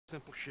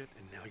Simple shit,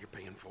 and now you're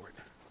paying for it.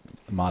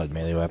 The modded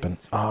melee weapon.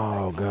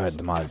 Oh, good.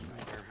 The mod.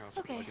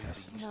 Okay.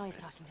 Now he's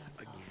talking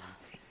to himself.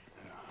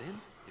 Then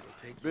it'll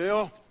take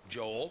Bill?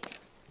 Joel.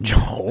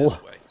 Joel.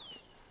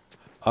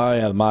 Oh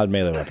yeah, the modded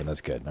melee weapon.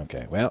 That's good.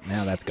 Okay. Well,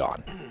 now that's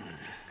gone.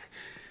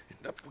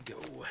 And up we go.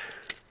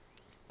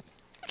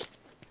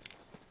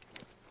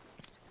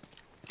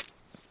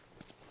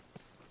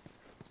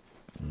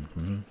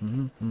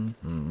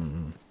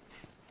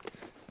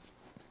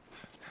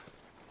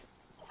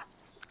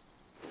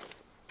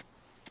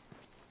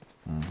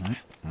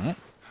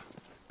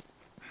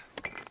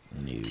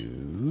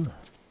 New.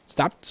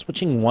 Stop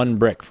switching one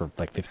brick for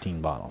like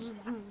 15 bottles.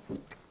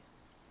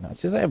 No, it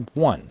says I have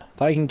one. I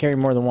thought I can carry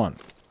more than one.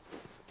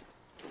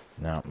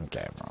 No,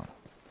 okay, I'm wrong.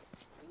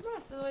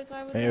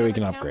 Maybe we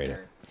can upgrade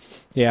it.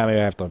 Yeah, maybe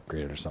I have to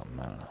upgrade it or something.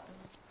 I don't know.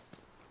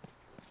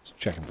 Just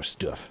checking for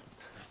stuff.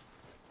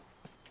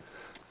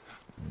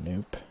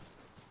 Nope.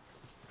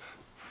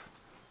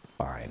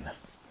 Fine.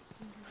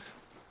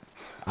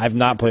 I've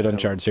not played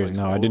Uncharted series.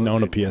 No, I didn't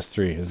own a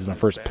PS3. This is my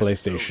first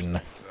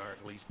PlayStation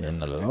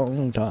in a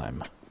long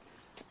time.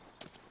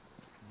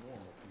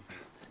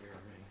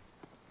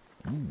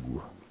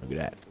 Ooh, look at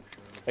that.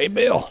 Hey,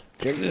 Bill,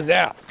 check this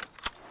out.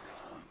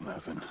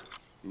 Nothing.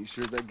 You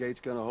sure that gate's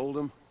gonna hold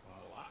him?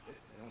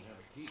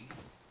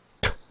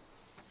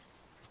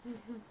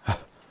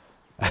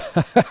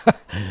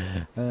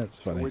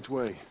 That's funny. Which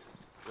way?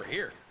 We're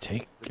here.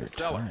 Take your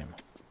time.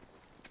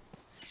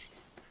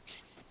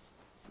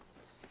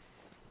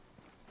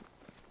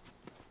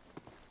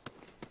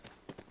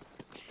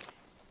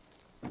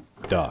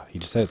 Duh. He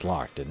just said it's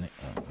locked, didn't he?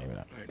 Oh, maybe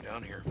not. Right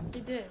down here. He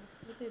did.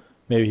 He did.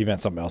 Maybe he meant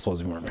something else.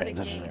 Wasn't we weren't paying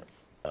attention there.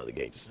 Oh, the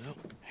gates. Well,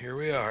 here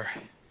we are.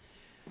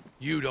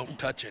 You don't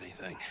touch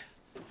anything.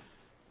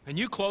 And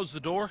you close the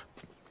door?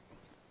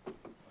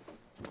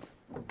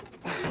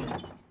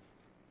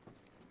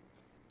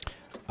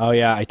 Oh,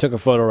 yeah. I took a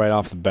photo right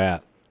off the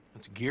bat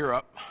Let's gear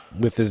up.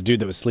 with this dude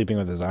that was sleeping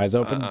with his eyes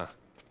open.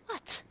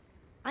 What?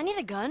 I need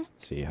a gun.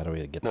 Let's see, how do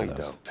we get No, to you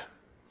those? don't.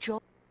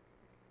 Joel.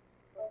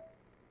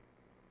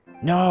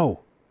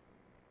 No!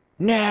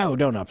 No!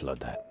 Don't upload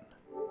that.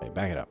 Wait,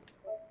 back it up.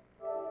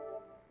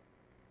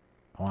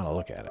 I want to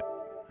look at it.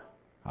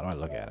 How do I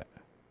look at it?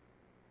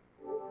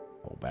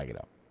 Oh, back it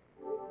up.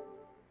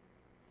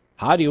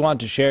 How do you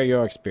want to share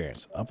your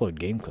experience? Upload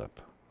game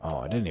clip. Oh,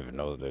 I didn't even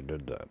know that they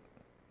did that.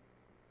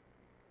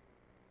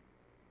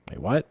 Wait,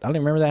 what? I don't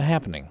even remember that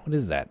happening. What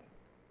is that?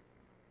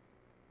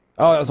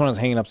 Oh, that was when I was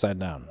hanging upside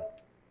down.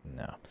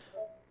 No.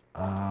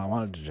 I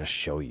wanted to just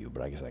show you,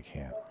 but I guess I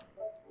can't.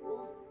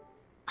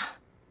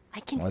 I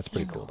can Well, that's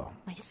pretty handle cool, though.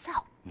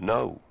 myself.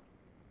 No.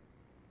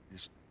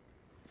 Just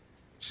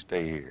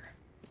stay here.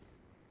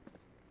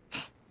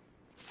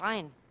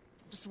 Fine.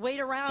 Just wait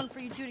around for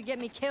you two to get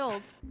me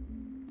killed.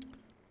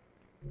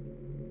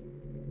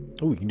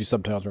 Oh, we can do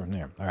subtitles right from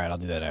there. All right, I'll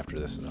do that after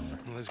this is over.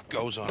 Well, this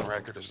goes on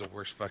record as the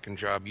worst fucking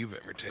job you've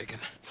ever taken.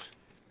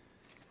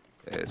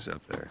 It's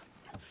up there.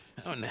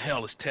 How in the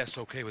hell is Tess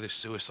okay with this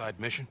suicide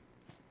mission?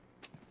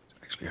 It's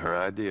actually her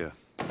idea.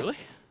 Really?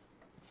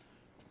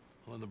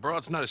 Well, the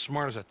broad's not as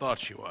smart as I thought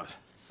she was.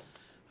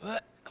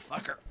 But,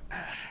 fuck her.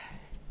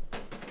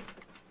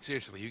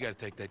 Seriously, you gotta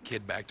take that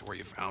kid back to where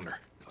you found her.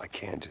 I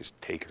can't just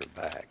take her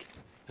back.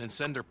 Then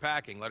send her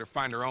packing, let her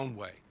find her own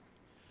way.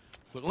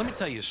 Look, let me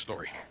tell you a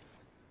story.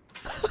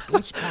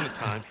 Once upon a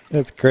time,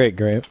 That's great,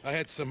 Graham. I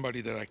had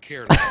somebody that I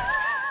cared about.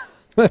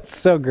 That's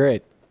so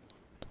great.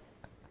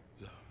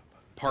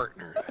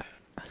 Partner.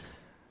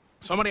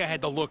 Somebody I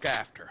had to look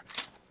after.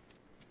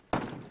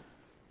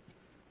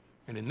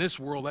 And in this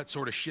world, that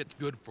sort of shit's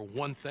good for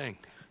one thing.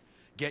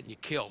 Getting you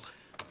killed.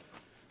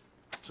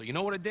 So you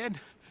know what I did?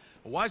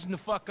 I wisened the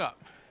fuck up.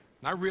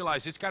 And I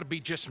realized it's gotta be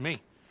just me.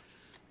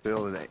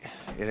 Bill, it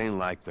ain't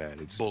like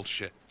that. It's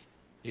Bullshit.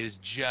 It is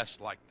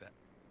just like that.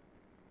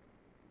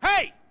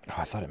 Hey! Oh,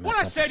 I thought it messed What'd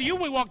I up say or to you when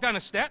something. we walked down the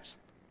steps?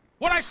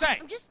 What'd I say?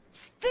 I'm just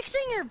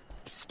fixing your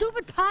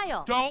stupid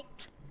pile.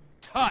 Don't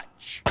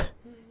touch.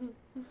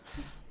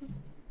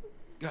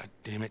 God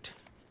damn it.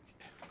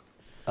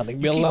 I think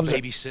You Bill keep loves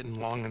it. babysitting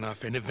long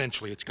enough, and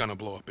eventually it's gonna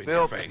blow up in Bill.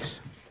 your face.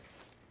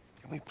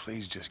 Can we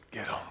please just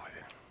get on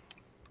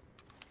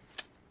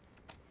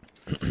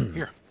with it?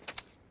 Here.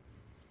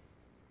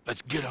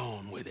 Let's get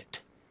on with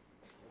it.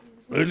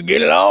 Let's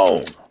get it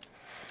on.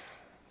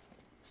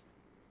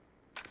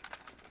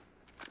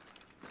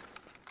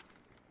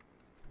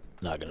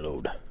 Lock and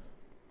load.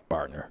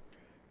 Partner.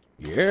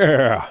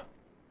 Yeah.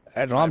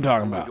 That's what I'm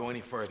talking Before we about. go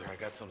any further, I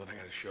got something I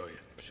gotta show you.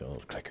 Show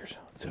those clickers.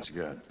 What's up? What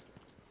you got?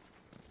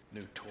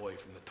 New toy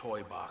from the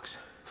toy box.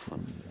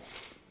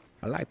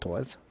 I like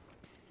toys.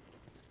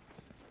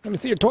 Let me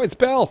see your toy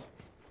spell.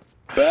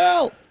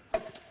 Bill!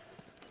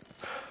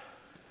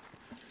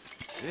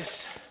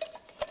 This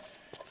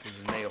is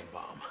a nail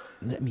bomb.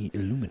 Let me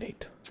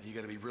illuminate. You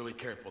gotta be really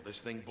careful.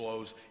 This thing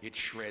blows, it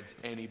shreds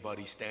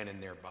anybody standing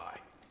nearby.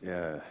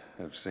 Yeah,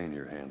 I've seen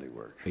your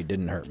handiwork. He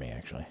didn't hurt me,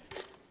 actually.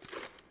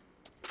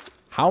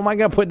 How am I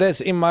going to put this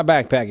in my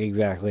backpack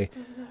exactly?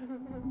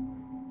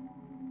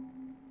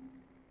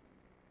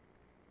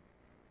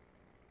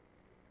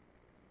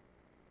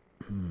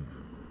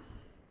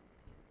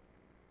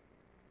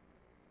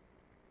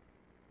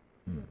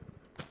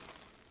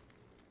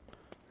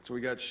 So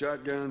we got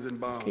shotguns and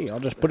bombs. Okay, I'll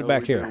just What put the it hell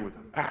back we here. doing with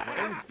them?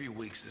 Every few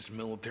weeks, this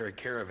military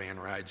caravan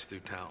rides through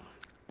town.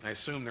 I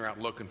assume they're out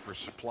looking for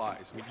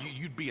supplies. I mean,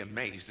 you'd be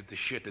amazed at the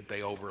shit that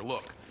they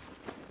overlook.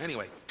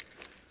 Anyway,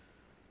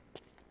 a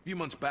few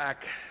months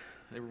back,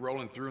 they were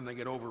rolling through and they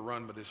get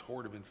overrun by this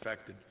horde of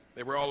infected.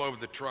 They were all over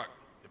the truck.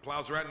 It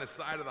plows right in the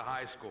side of the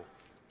high school.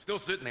 Still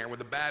sitting there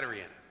with a battery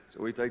in it.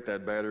 So we take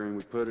that battery and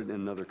we put it in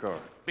another car.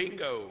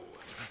 Bingo!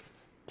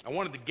 I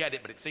wanted to get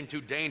it, but it seemed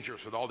too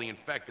dangerous with all the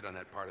infected on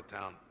that part of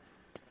town.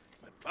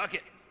 But fuck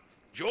it.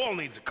 Joel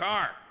needs a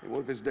car. Hey,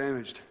 what if it's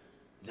damaged?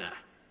 Nah,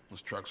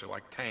 those trucks are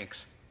like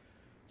tanks.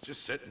 It's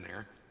just sitting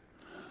there.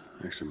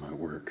 Actually might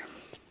work.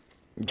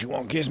 You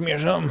won't kiss me or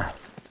something?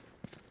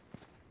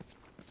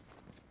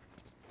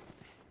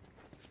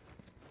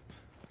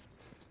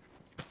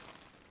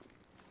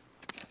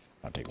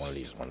 I'll take one of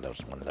these, one of those,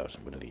 one of those,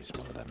 one of these,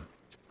 one of them.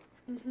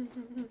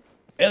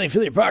 Ellie,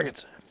 fill your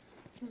pockets.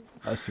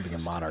 Let's see if we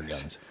can mod our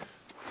guns.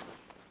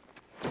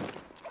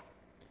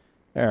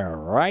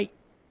 Alright.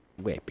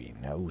 Whippy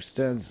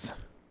noses.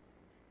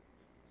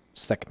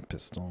 Second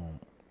pistol.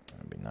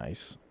 That'd be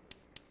nice.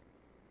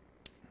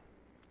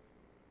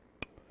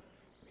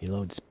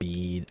 Reload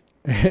speed.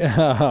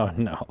 Oh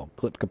no.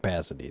 Clip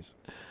capacities.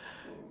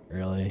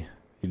 Really?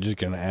 You're just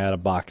gonna add a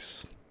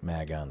box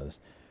mag onto this.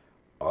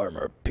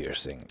 Armor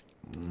piercing.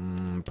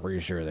 Pretty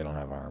sure they don't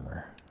have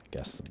armor.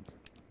 Guess the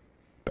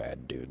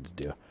bad dudes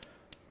do.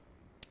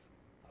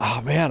 Oh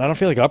man, I don't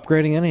feel like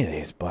upgrading any of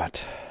these,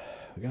 but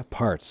we got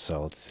parts,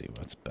 so let's see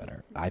what's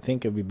better. I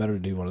think it'd be better to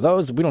do one of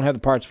those. We don't have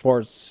the parts for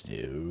it,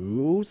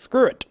 so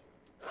screw it.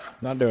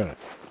 Not doing it.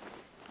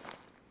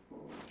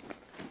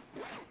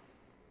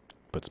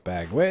 Puts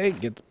bag away,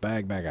 gets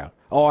bag back out.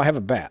 Oh, I have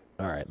a bat.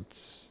 Alright,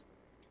 let's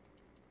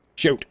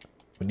shoot.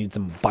 We need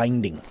some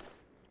binding.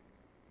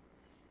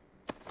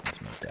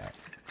 Let's make that.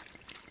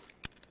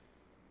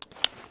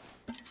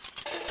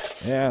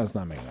 Yeah, let's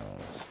not make none of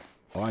those.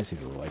 Oh, I see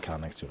the little icon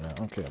next to it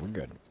now. Okay, we're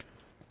good.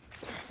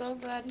 So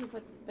glad he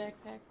puts his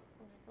backpack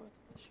when I go to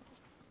the shop.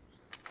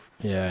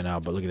 Yeah, I know,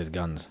 but look at his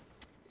guns.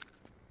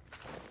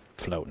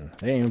 Floating.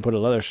 They didn't even put a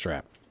leather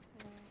strap.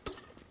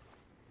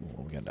 Ooh,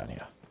 what we got down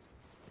here?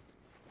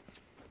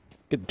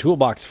 Get the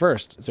toolbox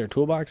first. Is there a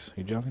toolbox? Are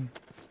you joking?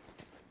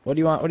 What do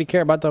you want? What do you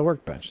care about the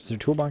workbench? Is there a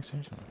toolbox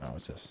here? Oh,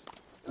 what's this?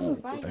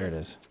 Ooh, There it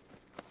is.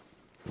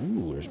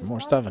 Ooh, there's more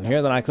stuff in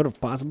here than I could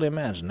have possibly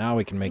imagined. Now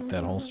we can make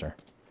that holster.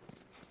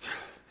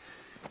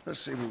 Let's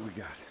see what we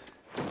got.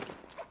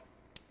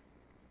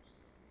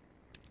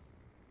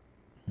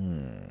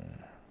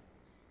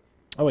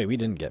 Oh wait, we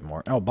didn't get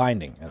more. Oh,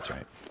 binding. That's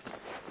right.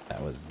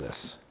 That was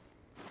this.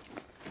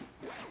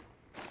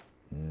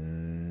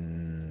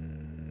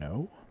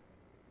 No.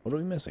 What are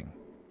we missing?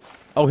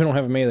 Oh, we don't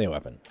have a melee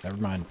weapon. Never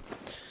mind.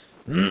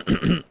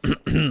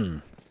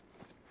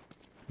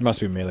 Must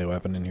be a melee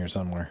weapon in here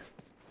somewhere.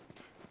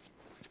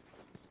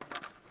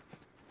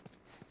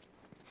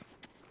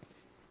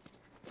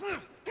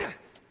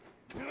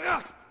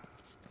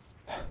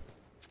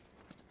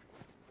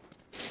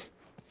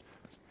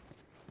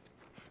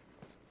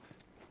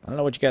 I don't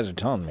know what you guys are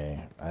telling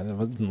me. I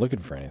wasn't looking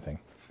for anything.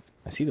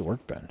 I see the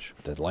workbench.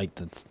 The light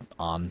that's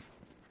on.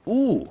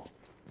 Ooh!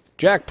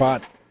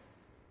 Jackpot!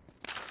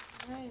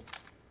 Nice.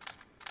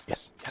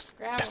 Yes, yes,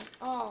 Grab yes, him.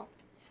 Oh.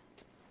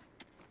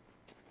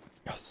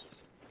 yes.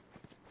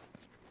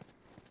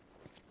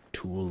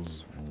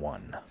 Tools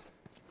 1.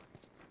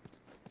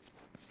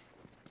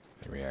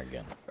 Here we are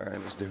again. All right,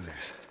 let's do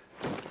this.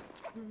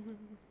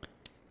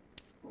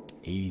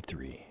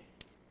 83.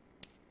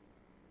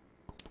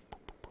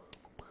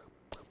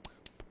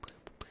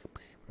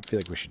 I feel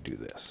like we should do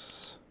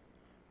this.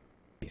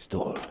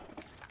 Pistol.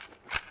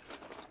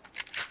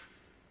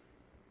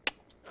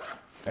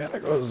 Yeah,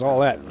 there goes all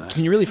that.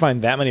 Can you really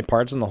find that many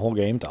parts in the whole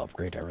game to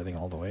upgrade everything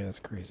all the way?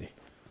 That's crazy.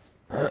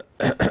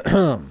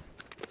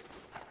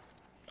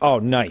 Oh,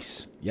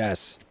 nice.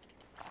 Yes.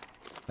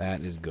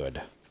 That is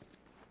good.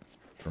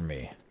 For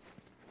me.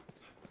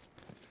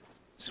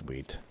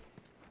 Sweet.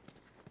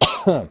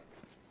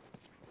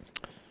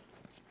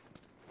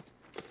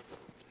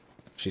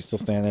 She's still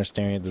standing there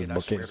staring at this And I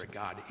swear bookcase. to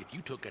God, if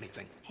you took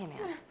anything... Hey man,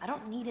 I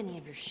don't need any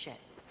of your shit.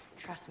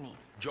 Trust me.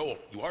 Joel,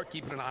 you are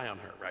keeping an eye on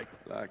her, right?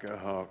 Like a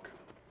hawk.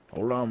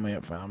 Hold on a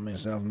minute, found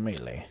myself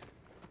melee.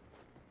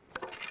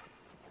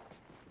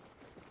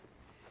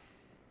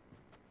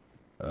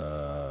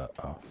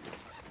 Oh.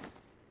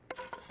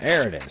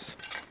 There it is.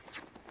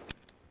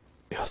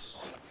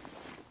 Yes.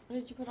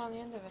 What did you put on the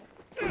end of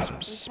it?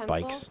 Some Some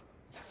spikes.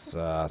 pencils?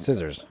 It's,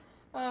 scissors.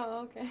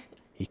 Oh, okay.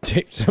 He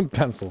taped some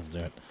pencils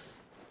to it.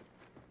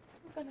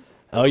 I'm gonna...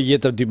 Oh, you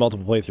get to do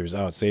multiple playthroughs.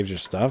 Oh, it saves your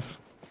stuff?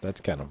 That's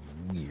kind of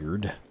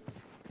weird.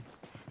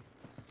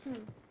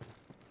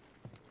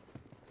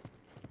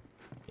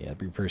 Yeah, it'd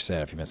be pretty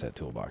sad if you miss that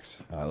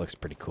toolbox. It looks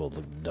pretty cool.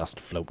 The dust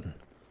floating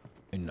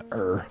in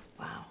the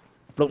Wow.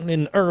 Floating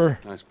in the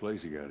Nice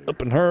place you got here.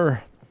 Up in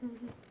her. Well,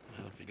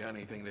 if you got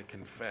anything to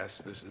confess,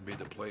 this would be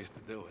the place to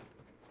do it.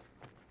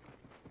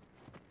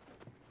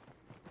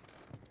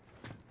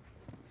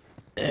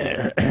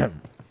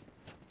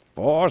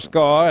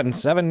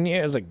 407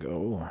 years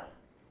ago.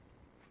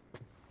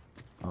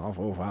 Our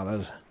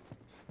forefathers.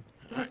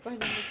 That's my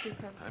number 2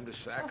 comes. Time to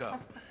sack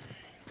up.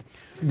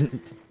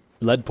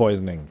 Lead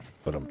poisoning.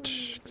 But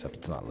except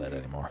it's not lead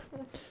anymore.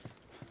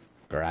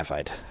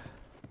 Graphite.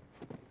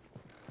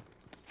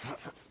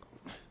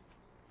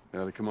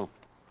 Ellie, come on.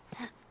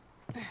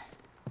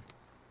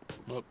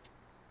 Look,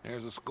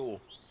 there's a school.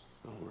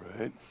 All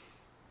right.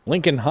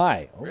 Lincoln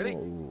High. Ready?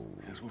 Oh,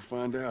 Guess we'll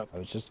find out. I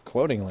was just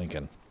quoting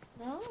Lincoln.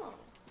 Oh.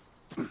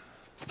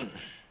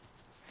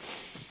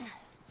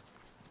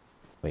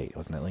 Wait,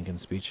 wasn't that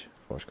Lincoln's speech?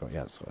 Fourscore,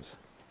 yes, it was.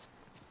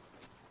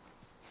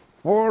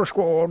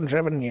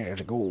 407 years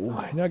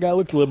ago. That guy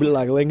looks a little bit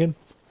like Lincoln.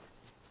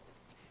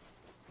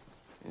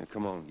 Yeah,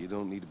 come on. You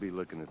don't need to be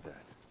looking at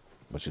that.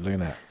 What you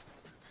looking at?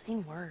 I've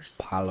seen worse.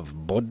 Pile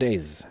of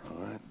bodies. All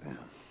right, then.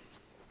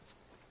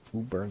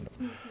 Who burned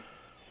them?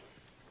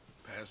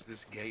 Past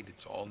this gate,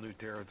 it's all new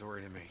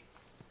territory to me.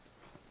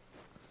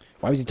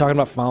 Why was he talking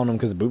about following him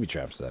because of booby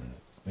traps then?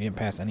 We didn't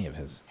pass any of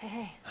his. Hey,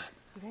 hey.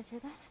 You guys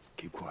hear that?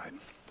 Keep quiet.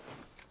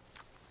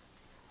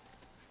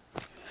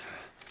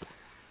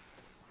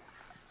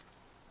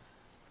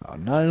 Oh,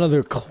 not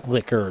another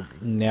clicker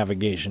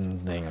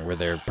navigation thing where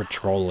they're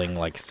patrolling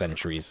like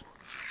sentries.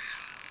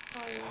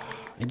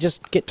 I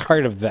just get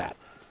tired of that.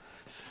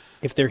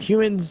 If they're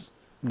humans,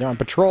 they're on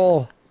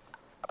patrol.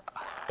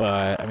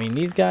 But, I mean,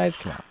 these guys,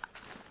 come on.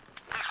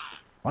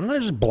 Why don't I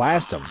just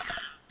blast them?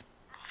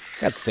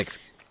 Got 6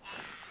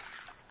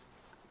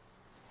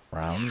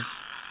 rounds.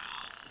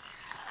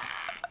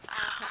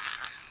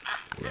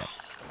 Yeah.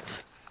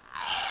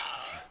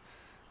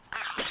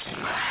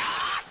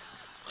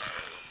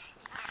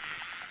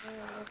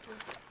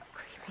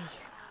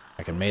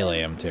 I can melee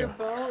him Your too.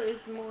 bow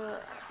is more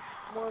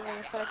of an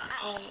effect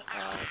on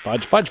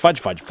Fudge, fudge, fudge,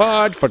 fudge,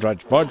 fudge, fudge,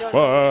 fudge, fudge,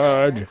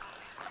 fudge.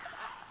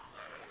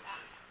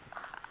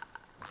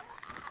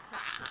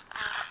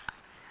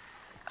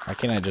 Why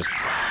can't I just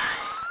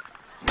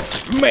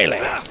melee?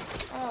 Oh,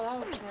 that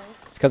was nice.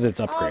 It's because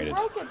it's Oh, I upgraded.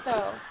 broke it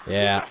though.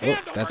 Yeah. Oh,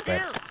 that's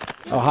bad.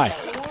 Oh, hi.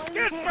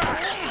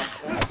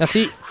 Now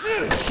see,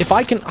 if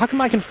I can, how come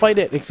I can fight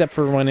it except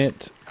for when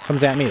it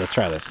comes at me? Let's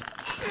try this.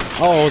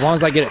 Oh, as long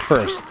as I get it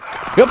first.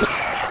 Whoops.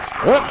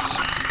 Whoops.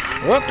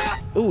 Whoops.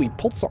 Ooh, he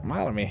pulled something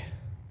out of me.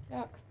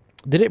 Yuck.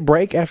 Did it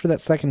break after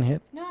that second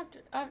hit? No,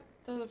 after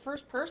the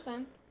first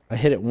person. I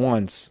hit it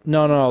once.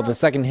 No, no, the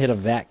second hit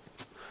of that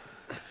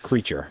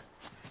creature.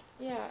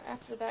 Yeah,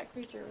 after that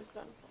creature was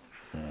done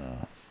for.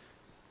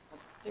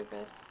 That's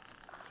stupid.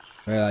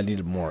 Well, I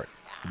needed more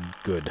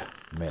good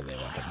melee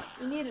weapon.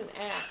 You need an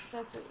axe.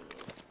 That's what you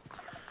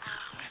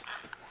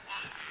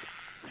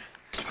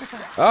need.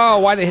 Oh,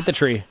 why did it hit the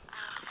tree?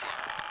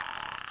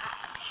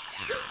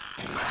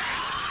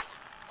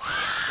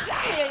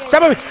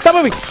 Stop moving! Stop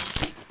moving!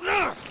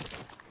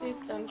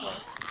 It's done for.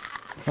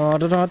 Oh,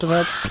 da, da, da,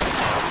 da.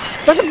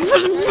 Ay,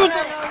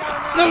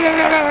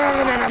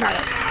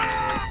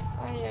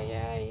 ay,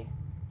 ay.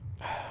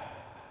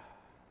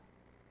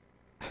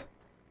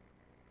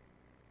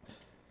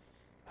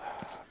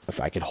 If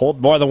I could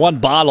hold more than one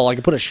bottle, I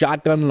could put a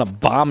shotgun and a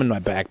bomb in my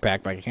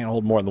backpack, but I can't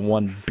hold more than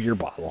one beer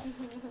bottle.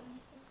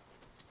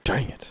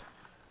 Dang it.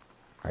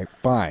 Alright,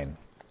 fine.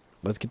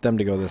 Let's get them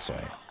to go this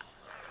way.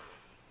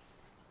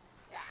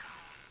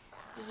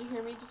 Did you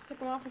hear me? Just pick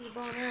them off with your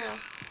bow and arrow.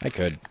 I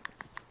could.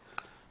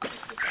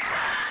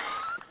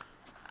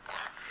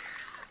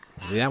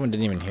 See, that one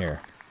didn't even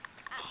hear.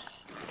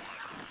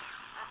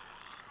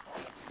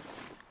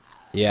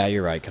 Yeah,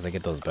 you're right, because I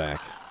get those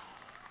back.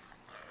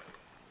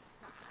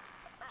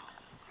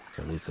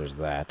 So at least there's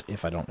that.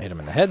 If I don't hit him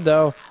in the head,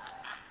 though,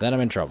 then I'm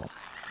in trouble.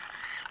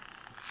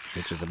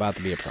 Which is about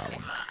to be a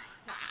problem.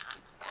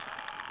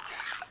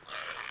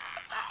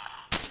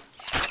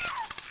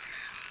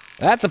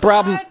 That's a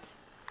problem. What?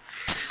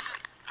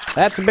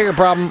 That's a bigger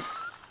problem.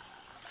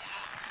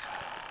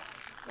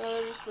 No,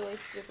 they're just really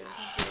stupid and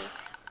confused.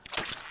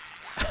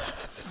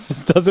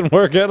 This doesn't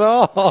work at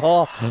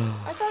all. I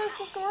thought it was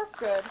supposed to work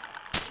good.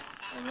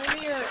 Or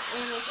maybe your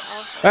aim was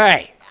off.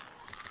 Hey,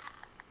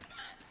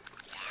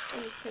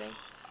 I'm just kidding.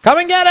 come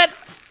and get it.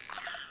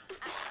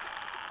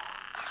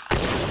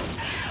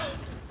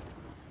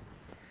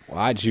 Well,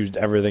 I choose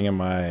everything in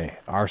my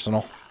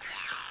arsenal.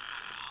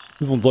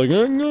 This one's like,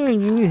 here,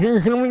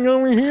 coming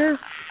over here.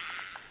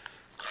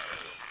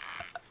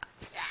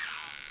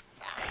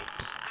 Hey,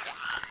 psst.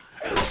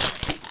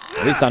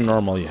 At least on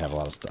normal, you have a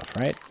lot of stuff,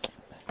 right?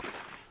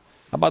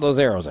 How about those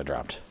arrows I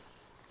dropped?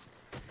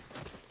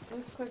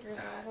 Those clickers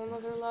are a whole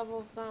nother level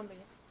of zombie.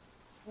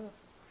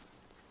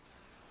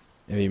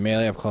 If you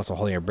melee up close while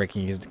holding your brick,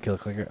 you can use it to kill a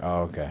clicker.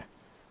 Oh, okay.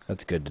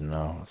 That's good to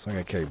know. So I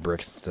gotta carry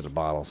bricks instead of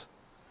bottles.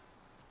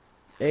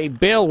 Hey,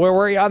 Bill, where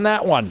were you on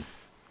that one?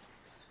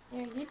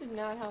 Yeah, he did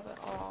not help at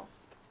all.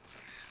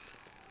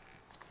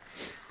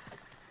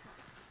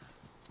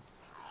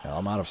 Hell,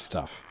 I'm out of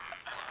stuff.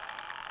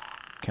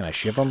 Can I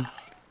shiv him?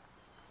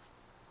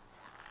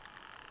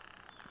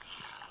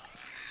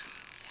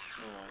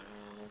 Oh man,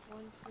 there's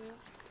one too.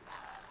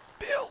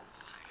 Bill.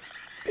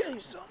 Bill, you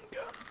some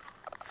gun.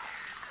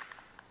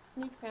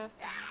 Sneak past.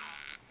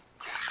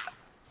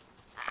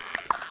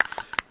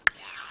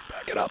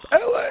 Back it up,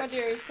 Ellie! Oh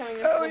dear, he's coming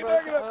up. Ellie, the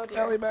back it road. up! Oh dear.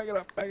 Ellie, back it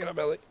up! Back it up,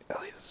 Ellie!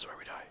 Ellie, this is where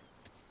we die.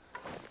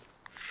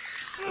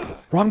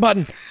 Wrong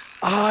button!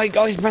 Ah, I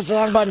always pressed the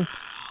wrong button!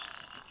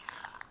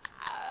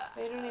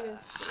 They don't even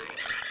see it.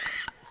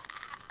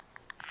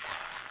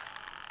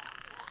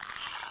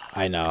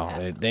 I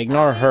know. They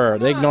ignore her.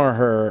 They ignore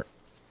her.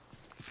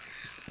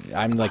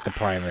 I'm like the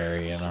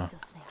primary, you know.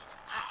 Those things.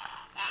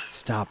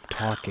 Stop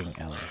talking,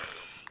 Ellie.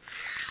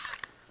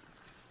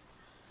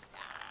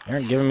 You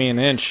aren't giving me an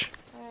inch.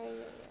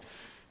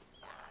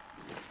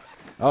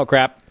 Oh,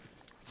 crap.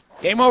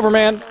 Game over,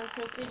 man. John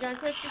Christie, John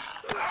Christie.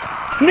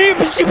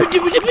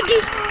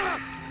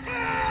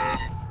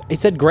 It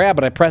said grab,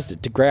 but I pressed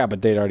it to grab,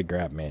 but they'd already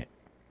grabbed me.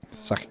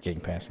 Suck at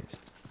getting past these.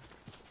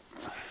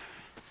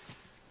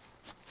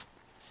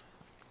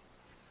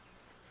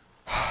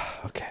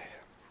 Okay.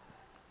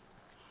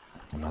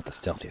 I'm not the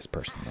stealthiest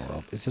person in the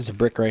world. Is this a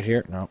brick right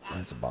here? No,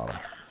 that's a bottom.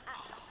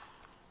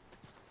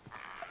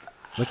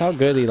 Look how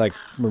good he, like,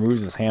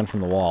 removes his hand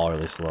from the wall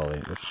really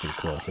slowly. That's pretty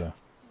cool, too.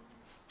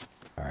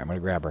 Alright, I'm gonna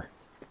grab her.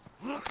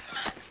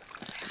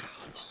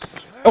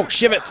 Oh,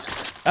 shiv it!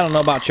 I don't know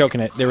about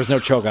choking it. There was no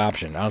choke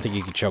option. I don't think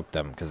you could choke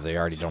them, because they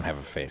already don't have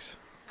a face.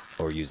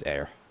 Or use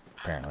air,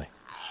 apparently.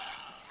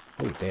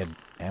 Oh, they had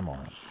ammo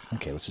on it.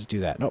 Okay, let's just do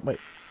that. Nope, wait.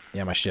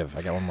 Yeah, my shiv.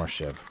 I got one more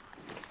shiv.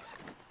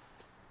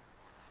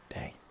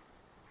 Dang.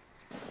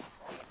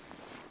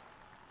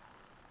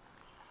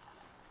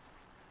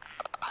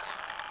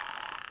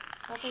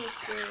 I think it's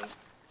 3.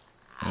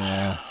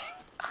 Yeah.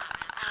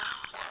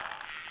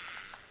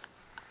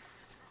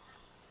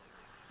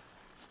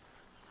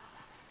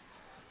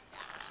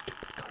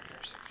 Stupid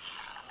clickers.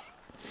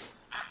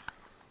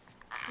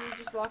 Can you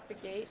just lock the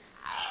gate?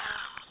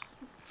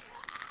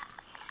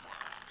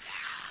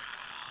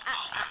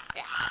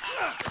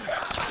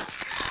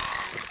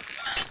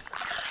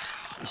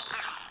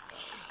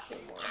 Two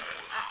more.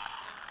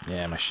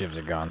 Yeah, my shivs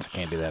are gone, so I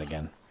can't do that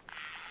again.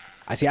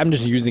 I see, I'm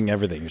just using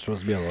everything. You're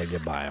supposed to be able to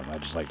get by them. I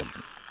just want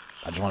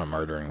to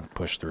murder and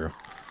push through.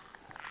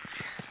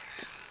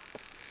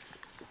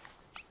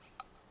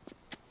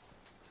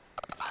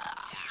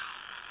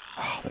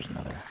 Oh, there's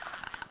another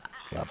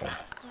level.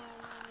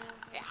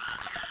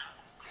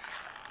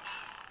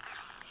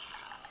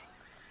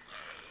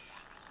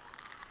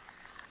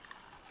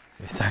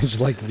 It's not just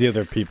like the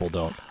other people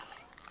don't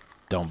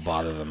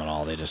bother them at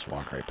all. They just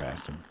walk right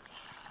past them.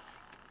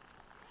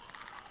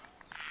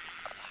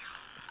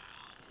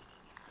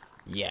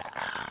 Yeah.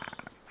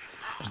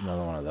 There's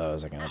another one of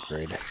those I can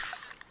upgrade.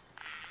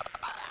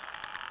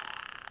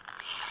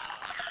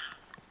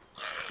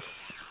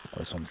 Oh,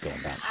 this one's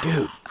going down.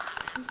 Dude!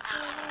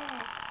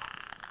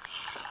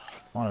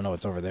 I want to know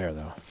what's over there,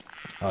 though.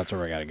 Oh, that's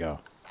where I gotta go.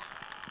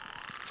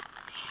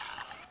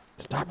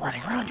 Stop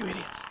running around, you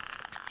idiots.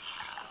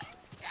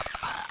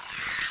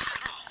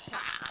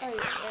 Oh,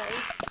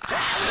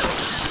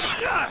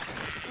 yeah,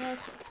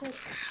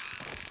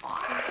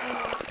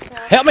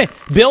 Help me!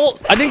 Bill!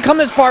 I didn't come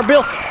this far,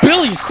 Bill!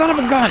 Bill, you son of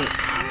a gun!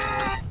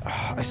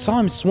 Oh, I saw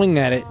him swing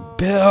at it.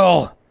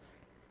 Bill!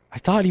 I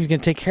thought he was gonna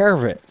take care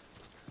of it.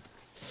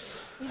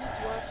 He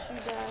just watched you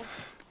die.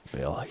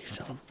 Bill, you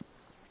son of...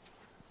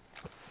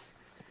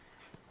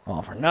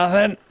 All for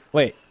nothing.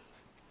 Wait.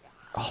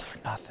 All for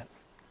nothing.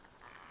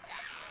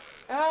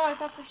 Oh, I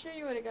thought for sure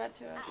you would have got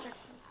to it. Check.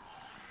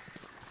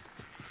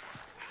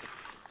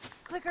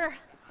 Clicker.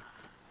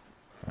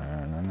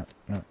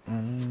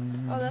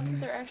 Oh, that's what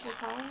they're actually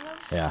calling them?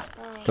 Yeah,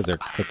 Oh. because they're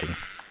clicking.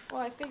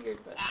 Well, I figured,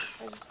 but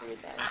I just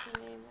figured that was the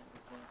name.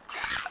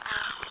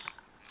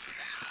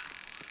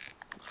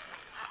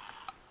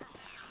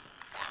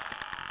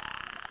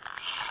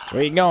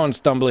 Where you going,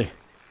 Stumbly?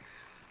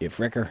 You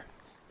fricker.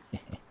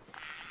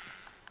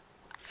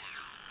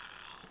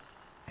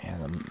 Yeah,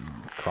 the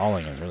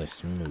crawling is really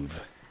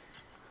smooth.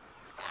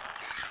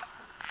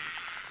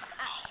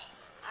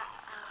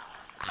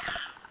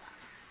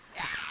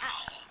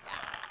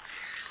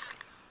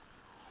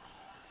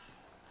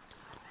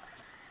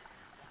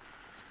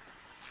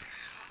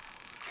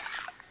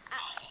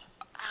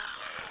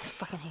 I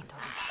fucking hate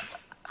those things.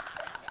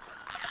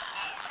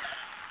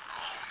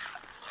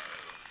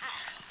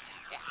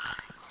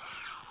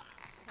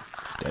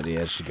 Steady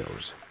as she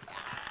goes.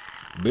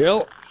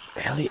 Bill,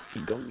 Elliot,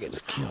 you gonna get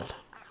us killed.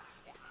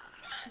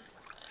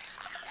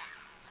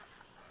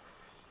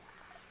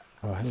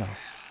 Oh, hello.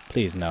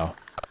 Please, no.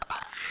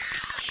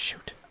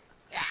 Shoot.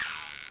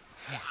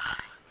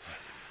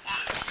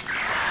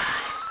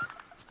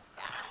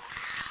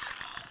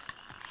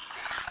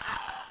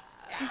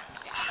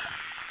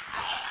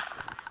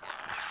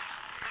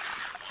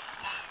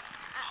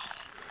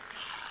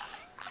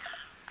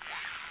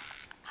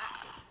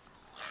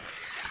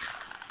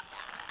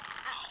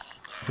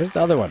 Where's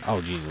the other one?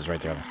 Oh, Jesus,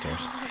 right there on the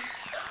stairs.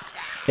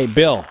 Hey,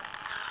 Bill.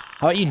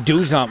 How about you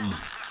do something?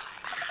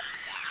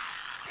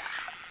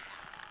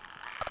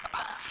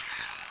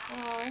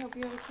 Oh, I hope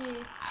you have a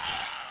key.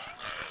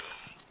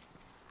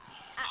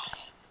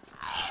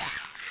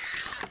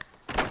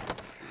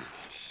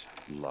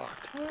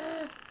 Locked.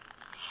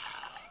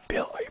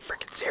 Bill, are you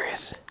freaking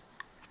serious?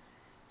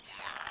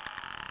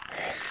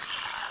 Where is he?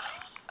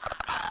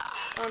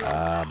 Oh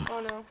no.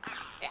 Oh no.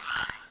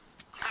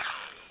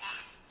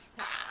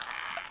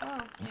 Oh.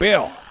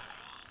 Bill!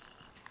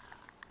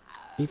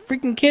 You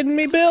freaking kidding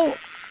me, Bill?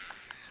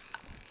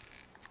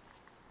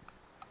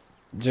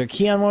 Is there a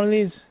key on one of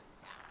these?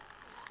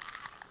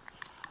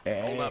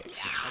 Hold up.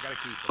 I got a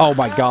key. Oh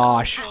my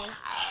gosh. Okay.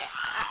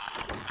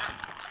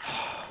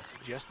 I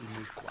suggest we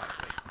move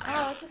quietly.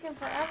 Oh, it took him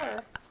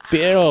forever.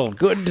 Bill,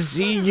 good to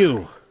see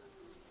you.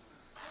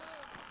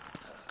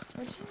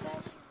 What'd she say?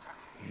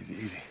 Easy,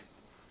 easy.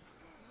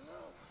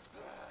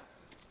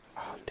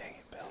 Oh, dang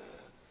it, Bill.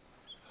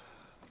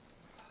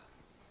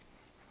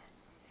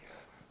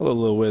 Hello,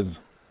 little whiz.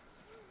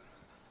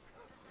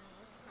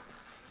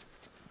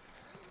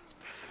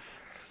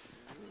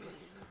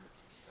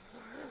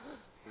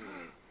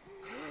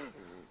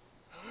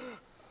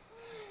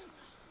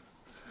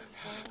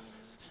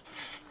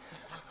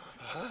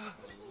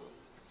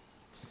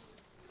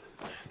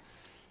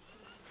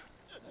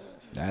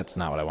 That's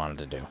not what I wanted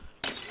to do.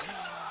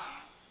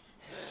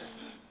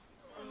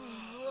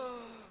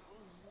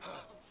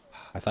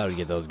 I thought we'd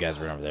get those guys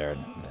right over there.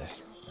 And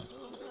this,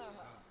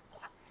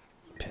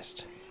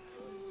 pissed.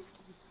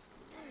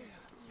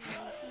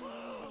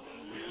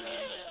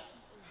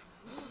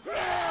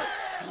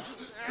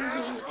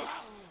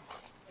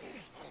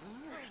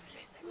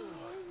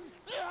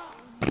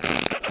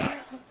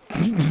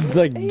 Just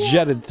like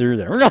jetted through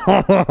there.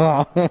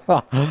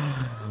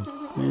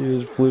 He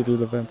just flew through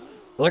the fence.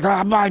 Look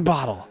at my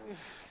bottle.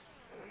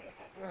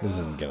 This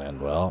isn't gonna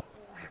end well.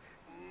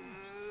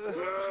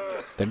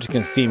 They're just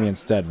gonna see me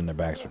instead when their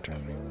backs are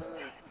turned.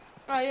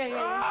 Oh,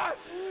 yeah.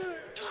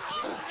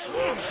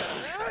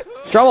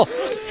 Trouble!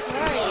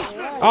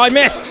 Right. Oh, I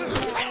missed!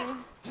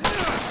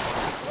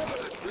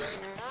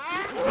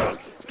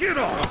 Get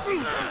off!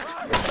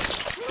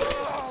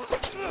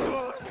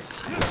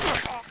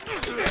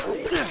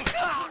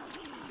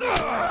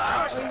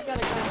 Oh, he's got a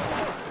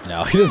gun.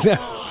 No, he doesn't have...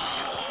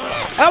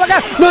 Oh my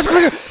god! No, it's a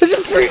clicker! It's a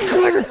freaking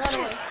clicker! Run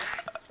away.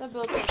 That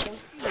Bill took him.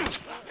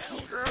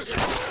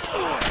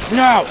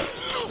 No!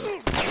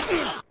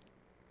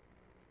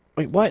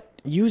 Wait, what?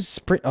 Use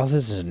sprint... Oh,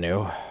 this is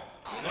new.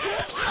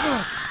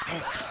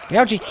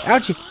 Ouchie!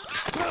 Ouchie!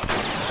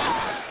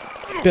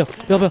 Bill!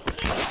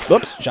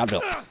 Whoops! Shot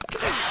Bill.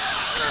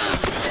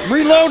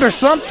 Reload or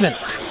something!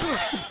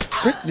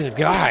 Frick this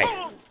guy.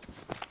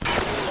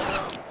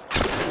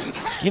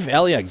 Give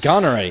Ellie a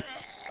gun already.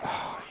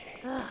 Oh, I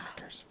hate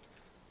clickers.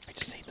 I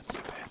just hate them so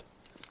bad.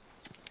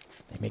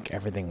 They make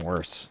everything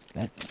worse.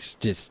 That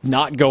just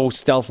not go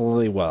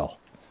stealthily well.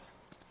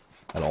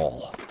 At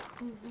all.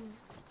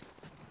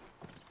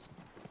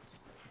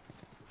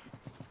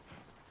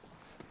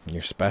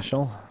 You're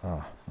special?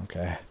 Oh,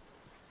 okay.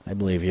 I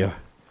believe you.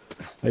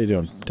 How you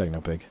doing,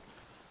 Technopig?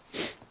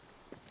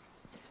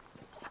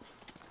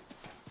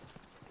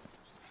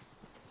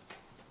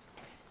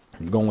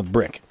 I'm going with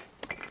brick.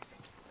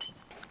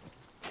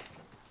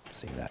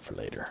 Save that for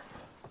later.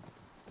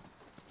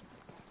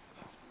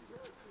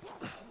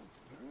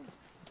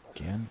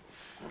 Again.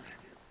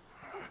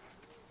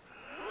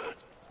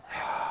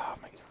 Oh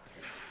my God.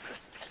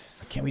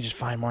 Can't we just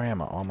find more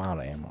ammo? Oh, I'm out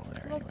of ammo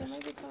there Look, there anyways.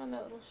 might be some in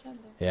that little shed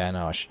there. Yeah, I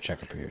know. I should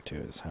check up here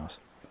too, this house.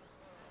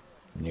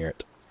 Near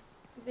it.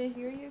 Do they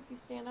hear you if you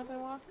stand up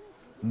and walk?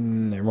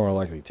 They're more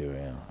likely to,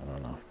 yeah. I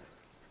don't know.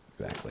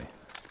 Exactly.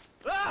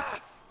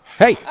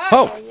 Hey!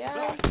 Oh!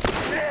 Yeah.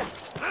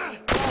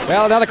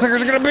 Well, now the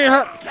clickers are gonna be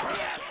hurt!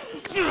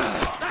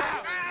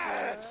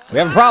 We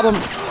have a problem.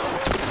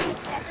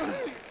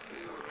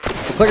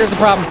 The clicker's a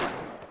problem.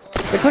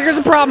 The clicker's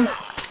a problem!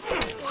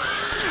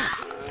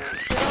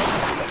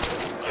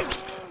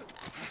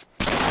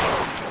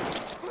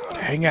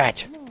 Dang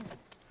it!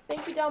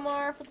 Thank you,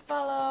 Delmar, for the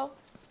follow.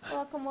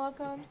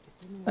 Welcome.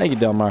 Thank you,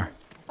 Delmar.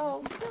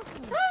 Oh.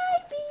 Hi,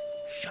 B.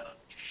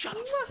 Shut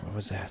up. What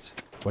was that?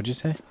 What'd you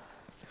say?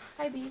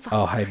 Hi, B.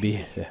 Oh, hi,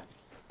 B. Yeah.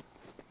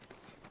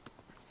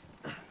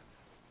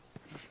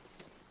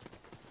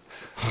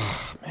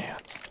 Oh, man.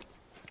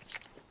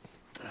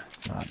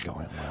 It's not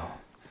going well.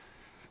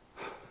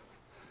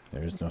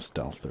 There is no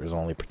stealth. There is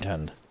only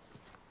pretend.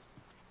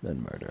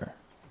 Then murder.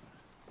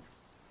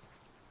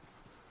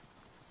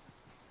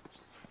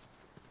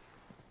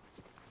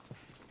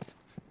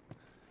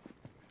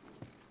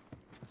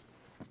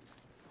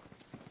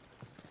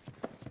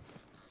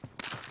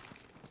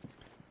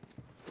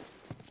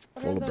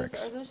 What Full are of those?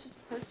 bricks. Are those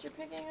just parts you're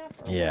picking up?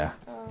 Or Yeah.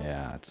 what? Oh.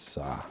 Yeah, it's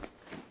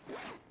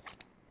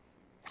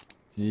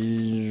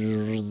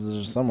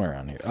somewhere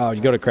around here. Oh, you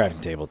go to crafting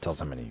table, it tells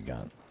how many you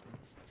got.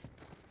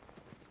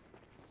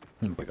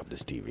 I'm gonna pick up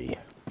this TV.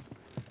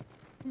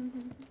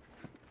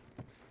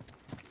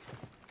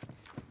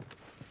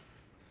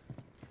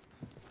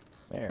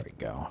 There we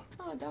go.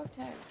 Oh, dog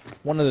tag.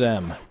 One of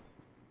them.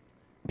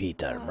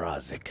 Peter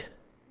Mrazek.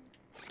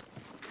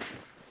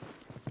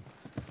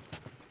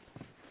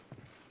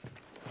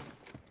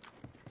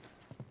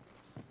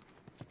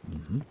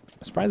 I'm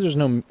surprised there's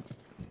no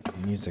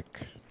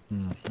music.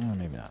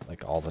 Maybe not.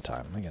 Like all the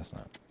time. I guess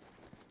not.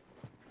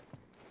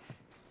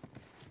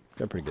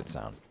 got a pretty good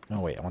sound. No,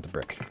 wait, I want the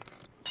brick.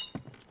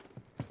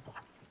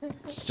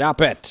 Stop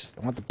it!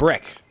 I want the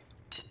brick.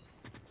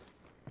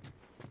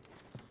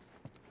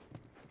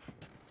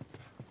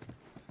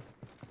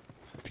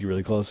 You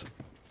really close?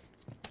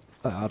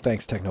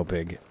 Thanks, Techno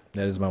Pig.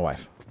 That is my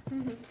wife.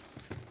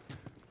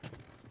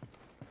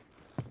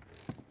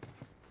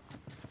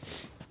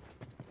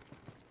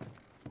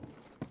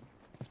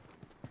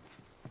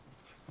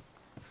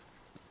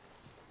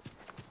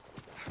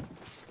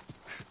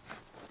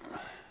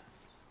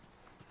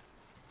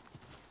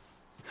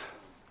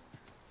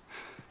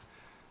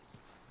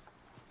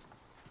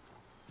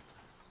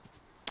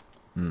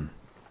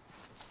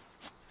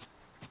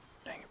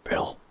 Dang it,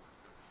 Bill.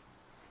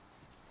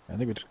 I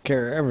think we took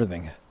care of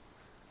everything.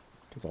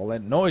 Because all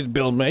that noise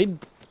Bill made.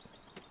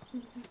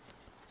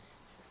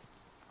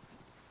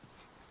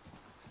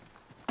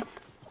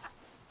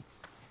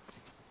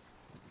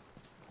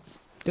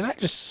 Did I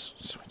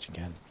just switch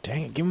again?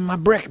 Dang it, give me my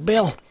brick,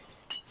 Bill!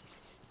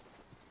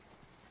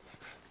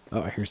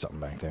 Oh, I hear something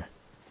back there.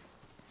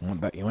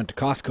 You went to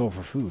Costco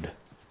for food.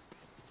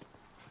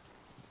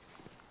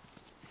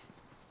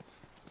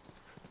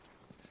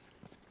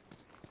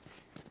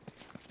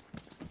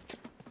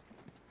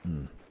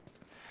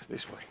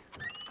 This way.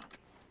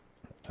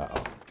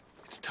 Uh-oh.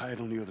 It's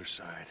tied on the other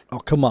side. Oh,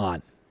 come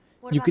on.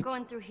 What You about could-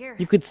 going through here?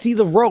 You could see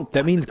the rope.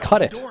 That means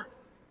cut it. Door.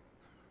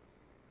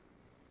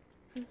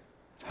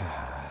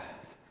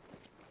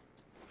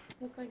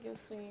 Looked like it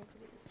was swinging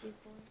pretty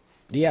easily.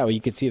 Yeah, well,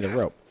 you could see the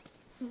rope.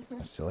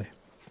 That's silly.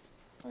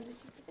 Or did you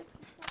forget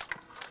some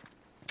stuff?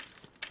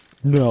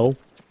 No,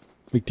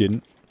 we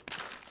didn't.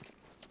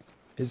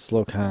 It's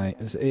slow kind.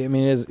 It's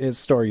a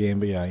story game,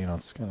 but yeah, you know,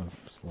 it's kind of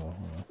slow.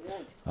 You like to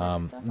collect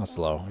stuff, Not huh?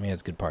 slow. I mean,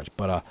 it's good parts,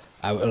 but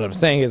what I'm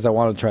saying is I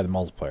wanted to try the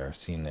multiplayer. I've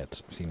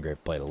seen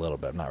Grave played a little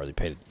bit. I've not really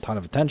paid a ton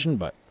of attention,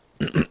 but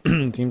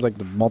it seems like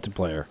the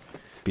multiplayer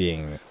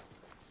being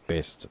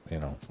based, you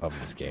know, of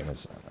this game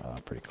is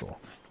pretty cool.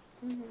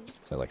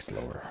 So I like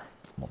slower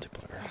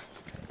multiplayer.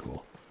 It's kind of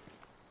cool.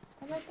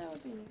 I bet that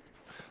would be neat.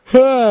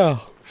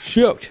 Oh,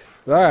 shoot.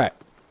 All right.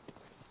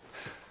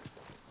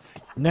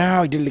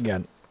 Now I did it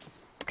again.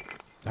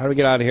 How do we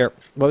get out of here?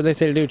 What would they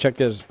say to do? Check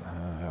this.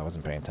 I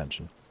wasn't paying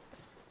attention.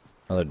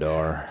 Another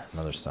door,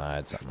 another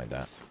side, something like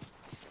that.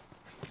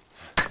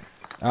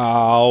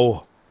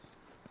 Oh.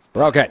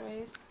 Broke it.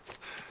 Ways.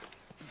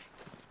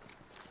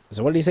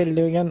 So what did he say to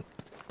do again?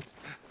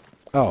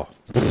 Oh.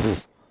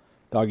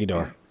 Doggy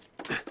door.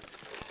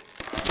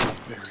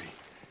 Very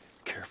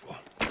careful.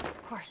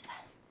 Of course.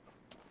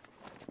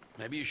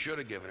 Maybe you should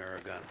have given her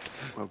a gun.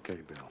 Okay,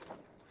 Bill.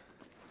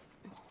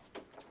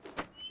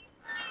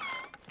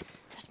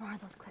 There's more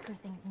of those clicker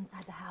things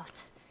inside the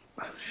house.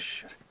 Oh,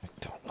 shit. I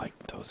don't like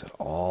those at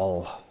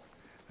all.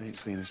 They ain't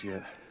seen us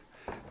yet.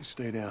 You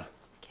stay down.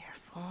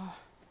 Careful.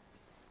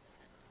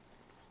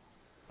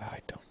 I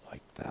don't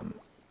like them.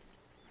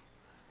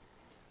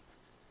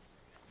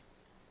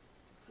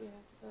 Yeah,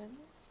 good.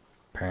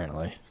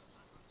 Apparently.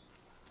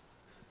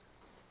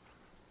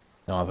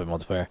 No, I play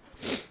multiplayer.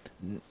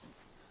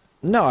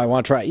 No, I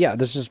want to try. Yeah,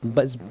 this is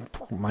it's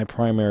my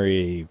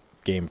primary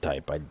game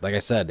type. Like I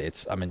said,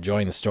 I'm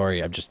enjoying the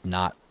story. I'm just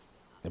not.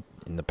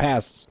 In the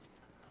past,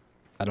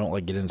 I don't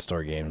like get into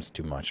story games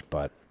too much,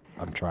 but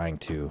I'm trying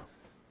to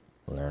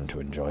learn to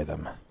enjoy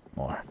them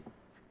more.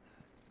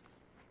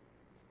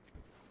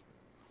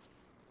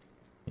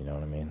 You know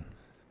what I mean?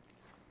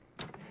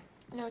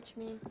 I know what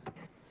you mean.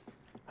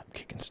 I'm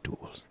kicking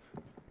stools.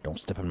 Don't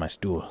step on my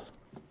stool.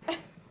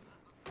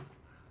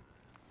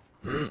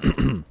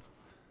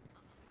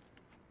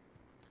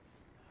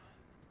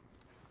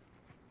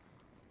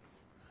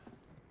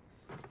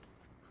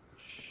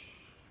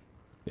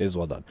 It is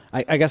well done.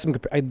 I guess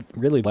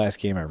really last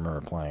game I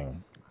remember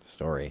playing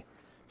story,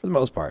 for the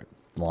most part,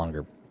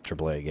 longer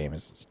AAA game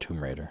is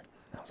Tomb Raider.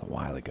 That was a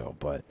while ago,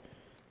 but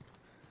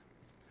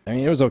I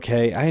mean it was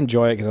okay. I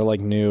enjoy it because I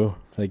like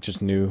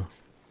just new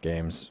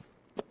games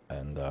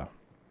and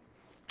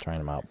trying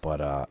them out.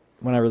 But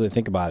when I really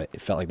think about it,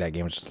 it felt like that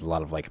game was just a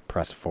lot of like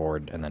press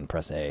forward and then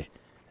press A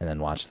and then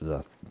watch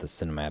the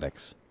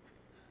cinematics.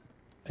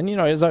 And you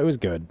know it was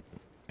good,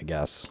 I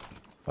guess,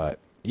 but.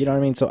 You know what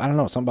I mean? So, I don't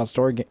know. Something about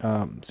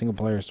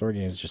single-player story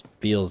games just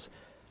feels...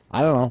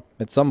 I don't know.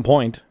 At some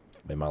point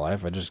in my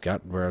life, I just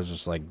got where I was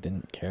just, like,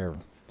 didn't care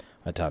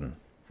a ton.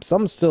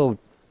 Some still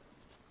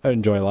I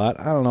enjoy a lot.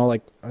 I don't know.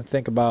 Like, I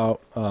think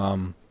about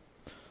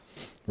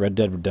Red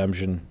Dead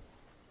Redemption.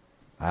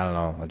 I don't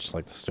know. I just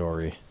like the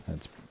story.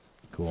 It's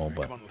cool,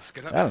 but... Come on, let's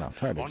get up. I don't know. It's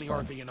hard to On the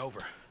explain. RV and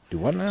over. Do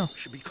what now?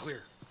 Should be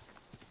clear.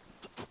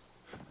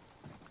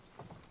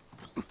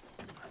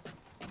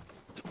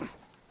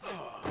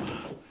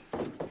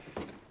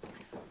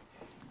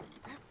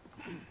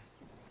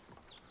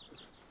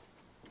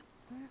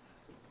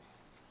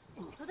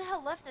 Who the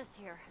hell left this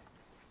here?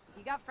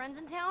 You got friends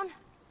in town?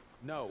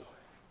 No.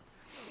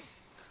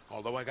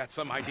 Although I got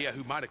some idea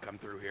who might have come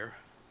through here.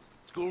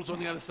 School's on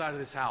the other side of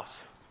this house.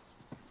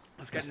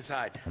 Let's get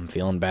inside. I'm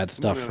feeling bad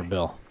stuff for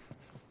Bill.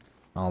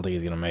 I don't think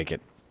he's going to make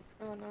it.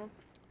 Oh no.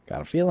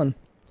 Got a feeling.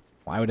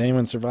 Why would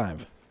anyone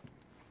survive?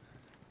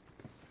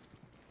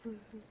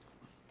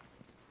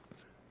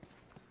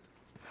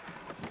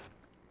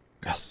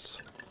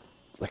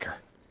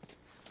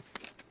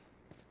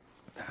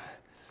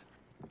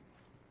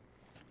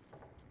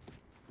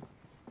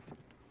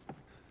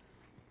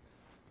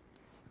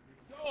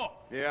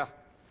 Yeah.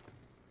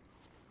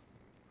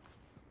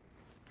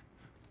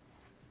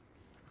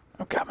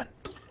 I'm coming.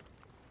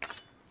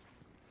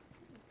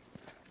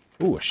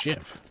 Ooh, a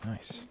shiv.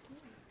 Nice.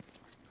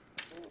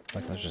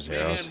 Like that's just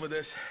arrows. With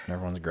this. In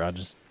everyone's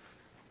garages.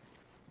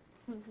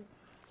 Give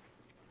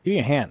me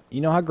a hand.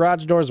 You know how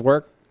garage doors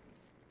work?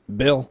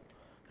 Bill,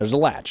 there's a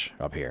latch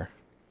up here.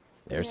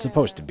 There's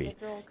supposed to be.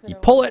 You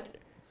pull it,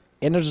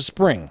 and there's a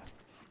spring.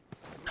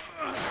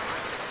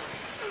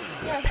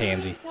 Yeah,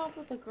 Pansy. he needs help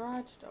with the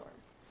garage door.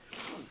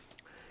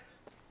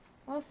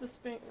 Unless the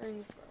spring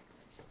ring's broken.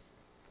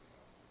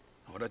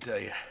 What'd I tell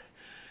you?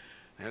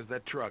 There's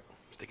that truck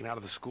sticking out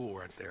of the school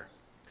right there.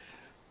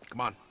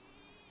 Come on.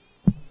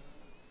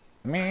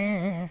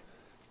 Meh.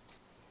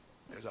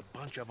 There's a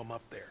bunch of them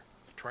up there.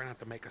 Try not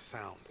to make a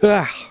sound.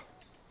 Ah.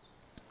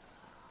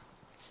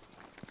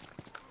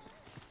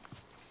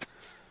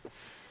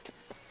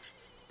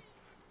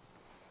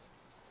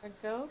 A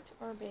goat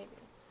or a baby?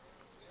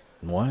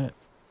 What?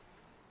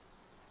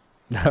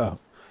 No.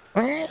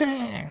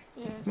 Yeah.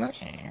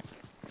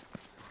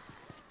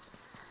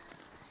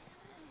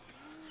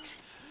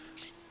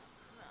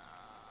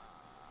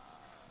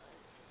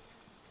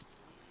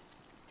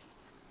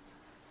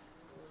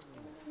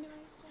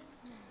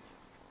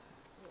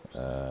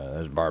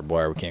 There's barbed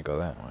wire. We can't go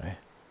that way.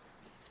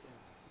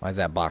 Why is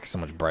that box so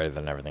much brighter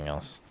than everything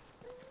else?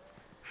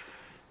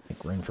 I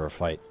think we're in for a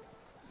fight.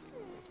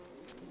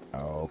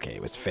 Oh, okay,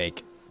 it was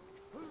fake.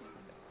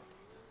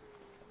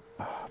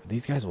 But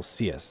these guys will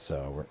see us,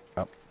 so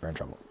we're in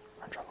trouble.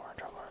 We're in trouble. We're in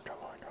trouble. We're in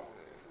trouble. We're in trouble.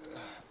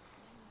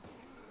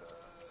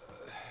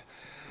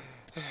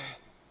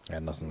 I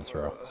had nothing to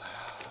throw.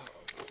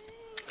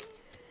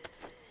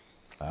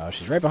 Oh,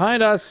 she's right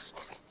behind us.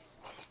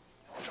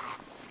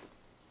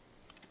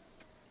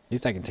 At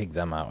least I can take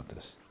them out with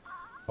this.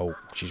 Oh,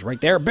 she's right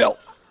there. Bill,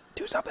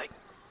 do something.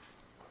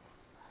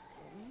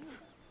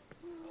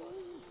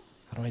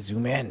 How do I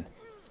zoom in?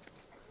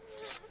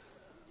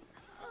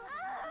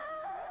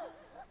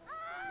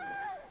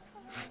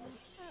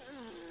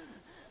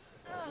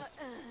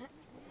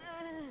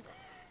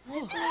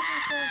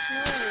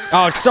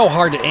 Oh, it's so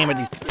hard to aim at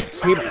these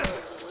people.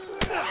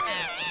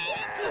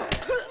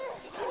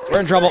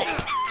 We're in trouble.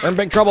 We're in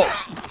big trouble.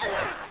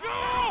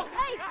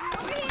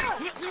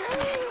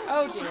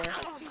 Oh dear.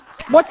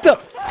 What the?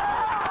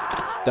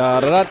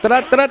 Da, da, da,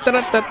 da, da, da, da,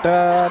 da,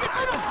 da.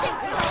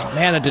 Oh,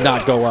 man, that did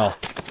not go well.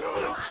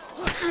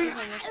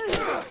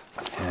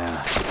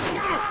 Yeah.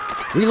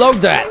 Reload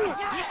that.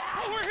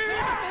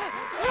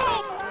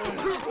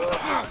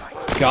 Oh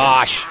my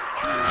gosh.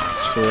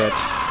 Screw it.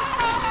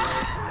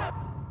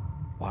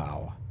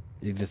 Wow.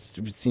 This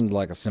seemed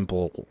like a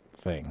simple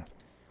thing.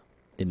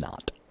 Did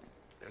not.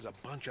 There's a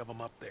bunch of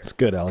them up there. It's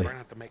good, Ellie. Try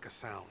not to make a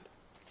sound.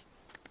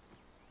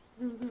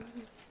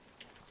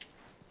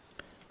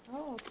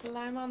 Oh,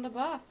 climb on the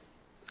bus.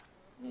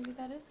 Maybe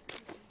that is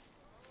good.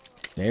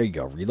 There you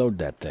go. Reload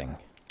that thing.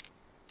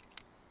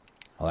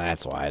 Well,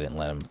 that's why I didn't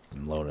let him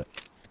load it.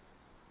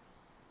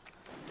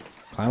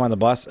 Climb on the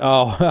bus?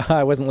 Oh,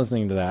 I wasn't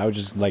listening to that. I was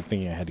just like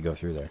thinking I had to go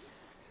through there.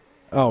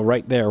 Oh,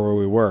 right there where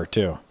we were,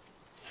 too.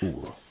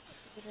 Ooh.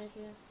 Good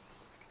idea.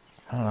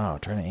 I don't know.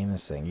 Trying to aim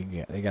this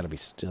thing. They gotta be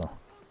still.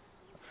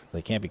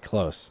 They can't be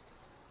close.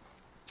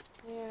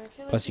 Yeah, I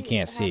feel Plus like you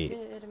can't have see. to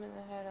hit him in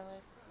the head,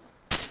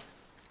 Alex.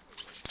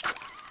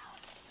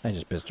 I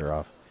just pissed her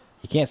off.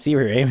 You can't see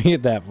where you're aiming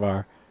it that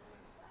far.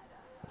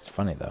 It's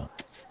funny, though.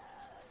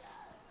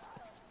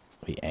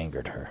 We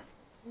angered her.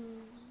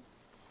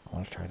 I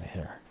want to try to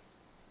hit her.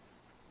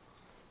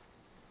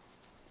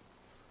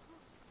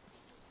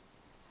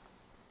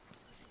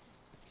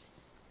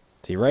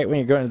 See, right when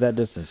you're going to that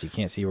distance, you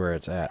can't see where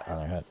it's at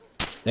on her head.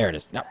 There it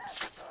is. No.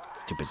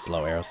 Stupid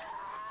slow arrows.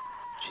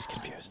 She's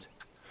confused.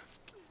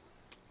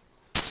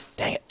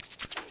 Dang it.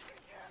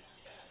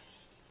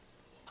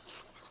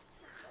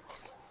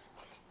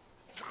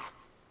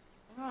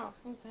 Wow,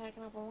 someone's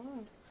hacking up a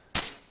load.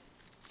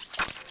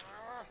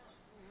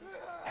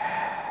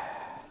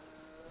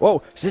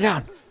 Whoa, sit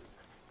down.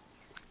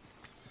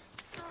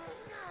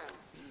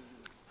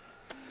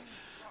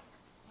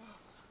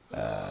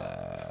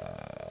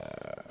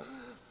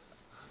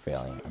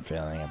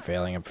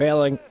 I'm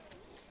failing.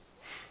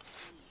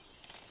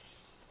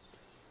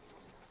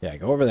 Yeah,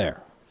 go over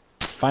there.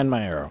 Find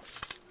my arrow.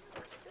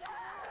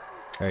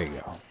 There you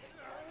go.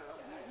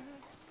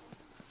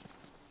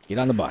 Get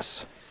on the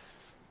bus.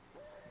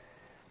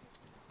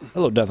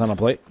 Hello, death on a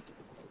plate.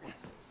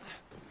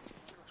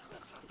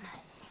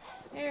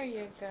 There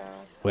you go.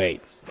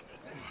 Wait.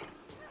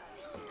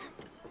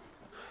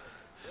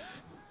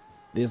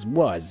 This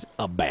was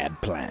a bad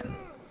plan.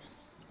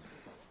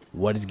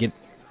 What is get...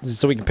 Is it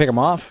so we can pick them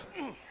off?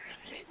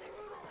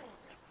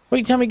 What are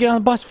you telling me to get on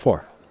the bus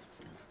for?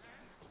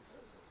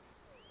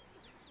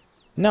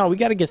 No, we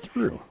gotta get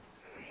through.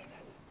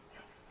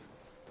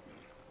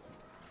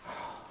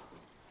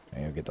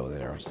 Maybe get those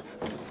arrows.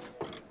 Yeah, I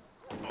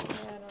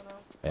don't know.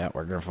 Yeah,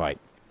 we're gonna fight.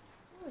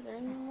 Oh, is there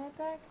anything in that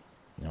bag?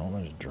 No,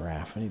 there's a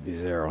giraffe. I need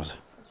these arrows.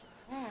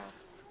 Yeah.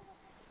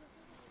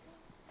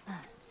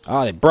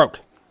 Oh, they broke.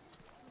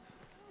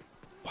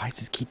 Wow. Why does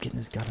this keep getting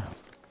his gun out?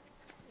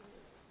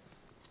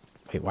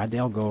 Wait, why'd they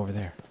all go over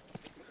there?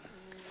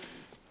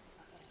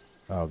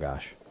 Oh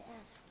gosh.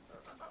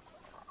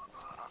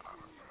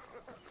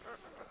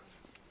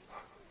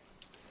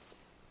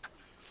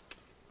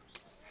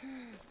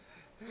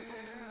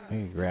 Let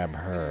me grab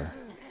her.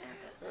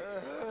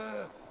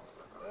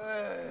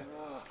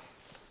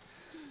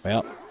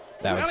 Well,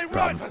 that was a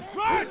problem.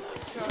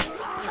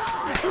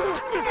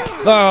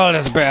 Oh,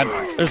 that's bad.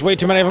 There's way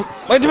too many of them.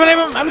 Way too many of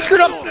them. I'm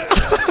screwed up.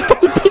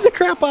 He beat the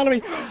crap out of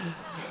me.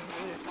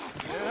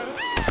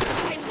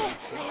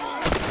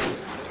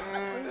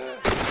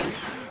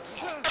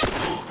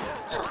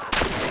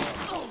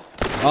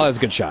 Oh, that was a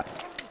good shot.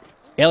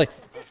 Ellie.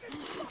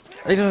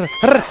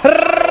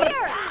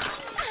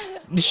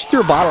 She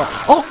threw a bottle.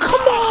 Oh,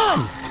 come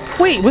on.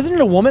 Wait, wasn't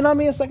it a woman on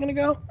me a second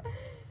ago?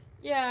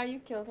 Yeah, you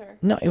killed her.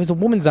 No, it was a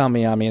woman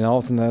zombie on me, and all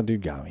of a sudden that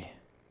dude got me.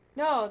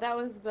 No, that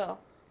was Bill.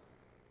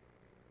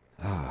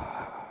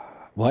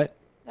 What?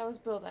 That was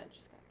Bill that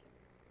just got killed.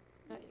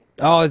 Not you.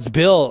 Oh, it's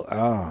Bill.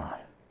 Oh.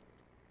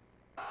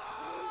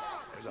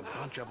 There's a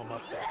bunch of them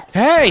up there.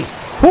 Hey!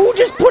 Who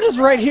just put us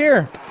right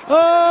here?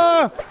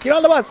 Oh! Get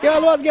on the bus! Get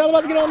on the bus! Get on the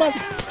bus! Get on the bus!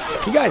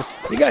 You guys!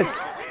 You guys!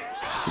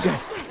 You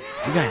guys!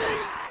 You guys!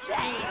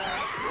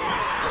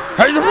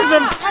 How'd you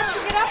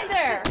get up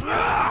there?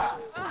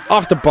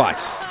 Off the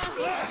bus!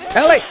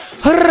 Ellie!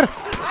 I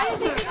didn't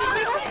think you could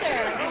get up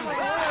there.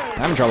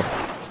 I'm in trouble.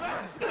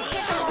 Kick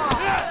him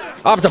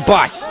off. Off the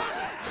bus!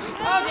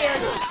 Oh dear.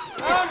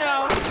 Oh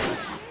no.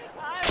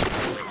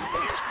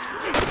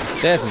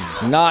 This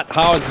is not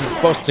how this is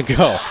supposed to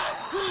go.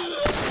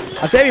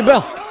 I'll save you,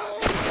 Bill.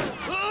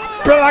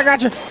 Bill, I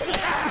got you.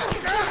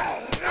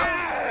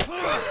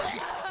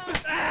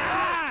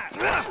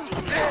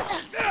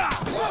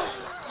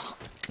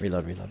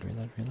 Reload, reload,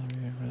 reload, reload,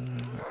 reload.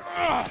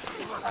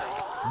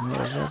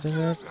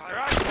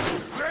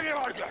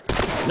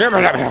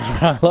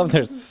 I love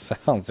their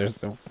sounds. They're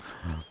so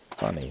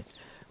funny.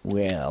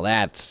 Well,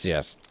 that's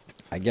just,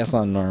 I guess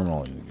on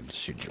normal, you can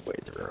shoot your way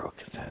through,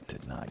 because that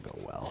did not go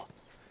well.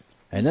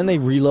 And then they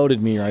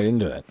reloaded me right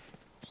into it.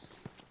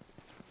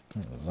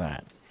 What was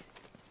that?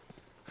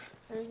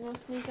 There's no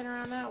sneaking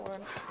around that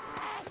one.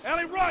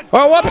 Ellie, run!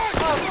 Oh, whoops! Oh,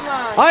 come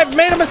on. I've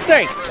made a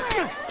mistake!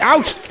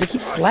 Ouch! They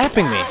keep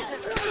slapping me.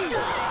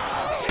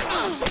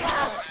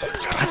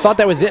 I thought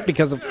that was it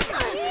because of...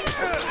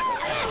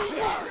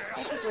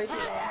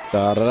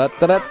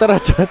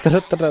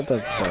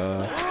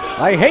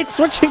 I hate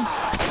switching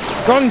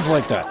guns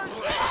like that.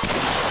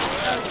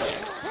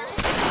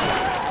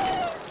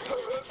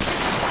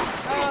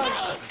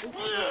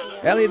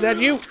 Ellie, is that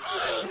you?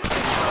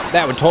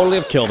 That would totally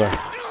have killed her.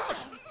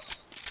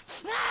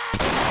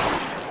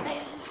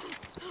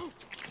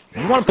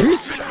 You want a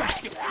piece?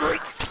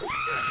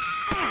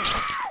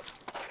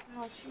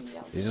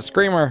 He's a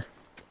screamer.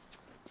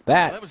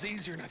 Well, that was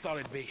easier than I thought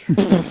it'd be.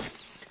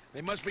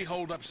 They must be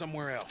holed up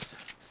somewhere else.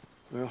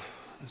 Well,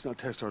 let's not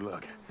test our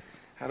luck.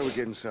 How do we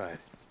get inside?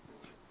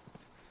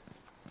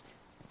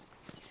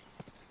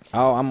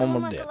 Oh, I'm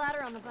Someone almost left dead. a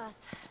ladder on the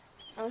bus.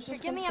 I was Here,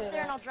 just get me gonna up say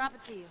there and that. I'll drop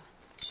it to you.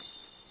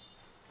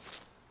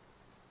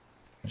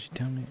 What's she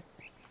telling me?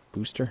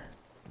 Booster?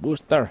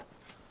 Booster!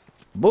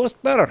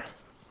 Booster!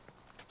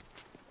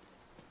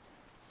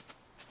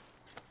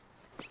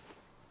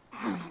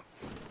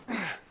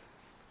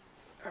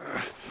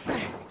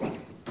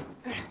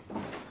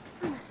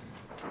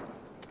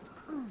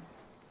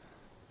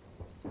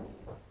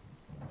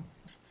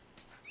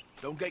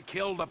 Don't get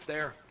killed up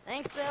there.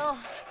 Thanks, Bill.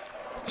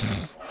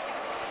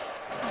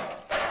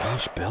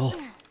 Gosh, Bill.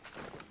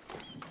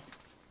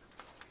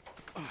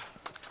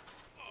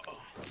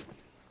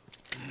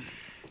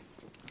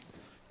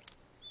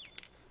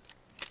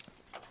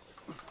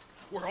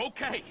 We're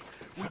okay.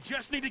 We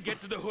just need to get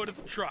to the hood of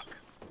the truck.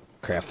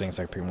 Craft things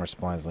so I can pick more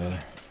supplies later.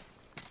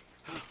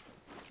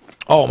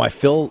 Oh,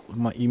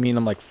 you mean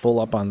I'm like full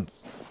up on...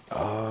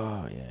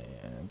 Oh, yeah,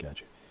 I got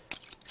you.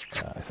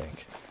 I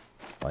think.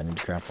 Well, I need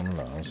to craft one of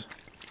those.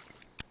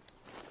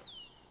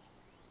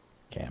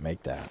 Can't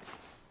make that.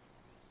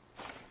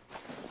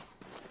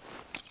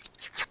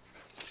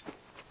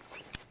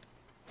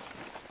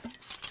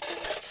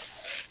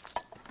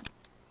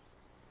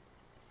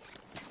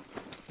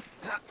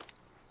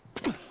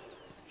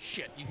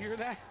 Shit, you hear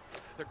that?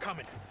 They're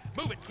coming.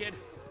 Move it, kid.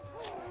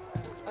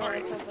 Oh,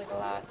 that sounds like a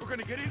lot. We're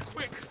gonna get in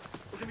quick.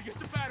 We're gonna get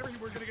the battery.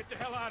 We're gonna get the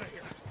hell out of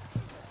here.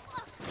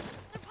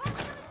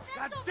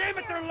 God damn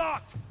it, they're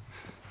locked!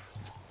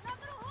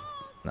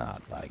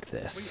 Not like We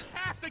this.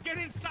 have to get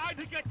inside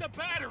to get the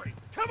battery.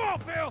 Come on,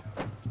 Bill.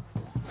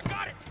 I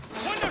got it.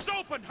 Windows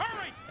open.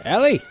 Hurry.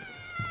 Ellie!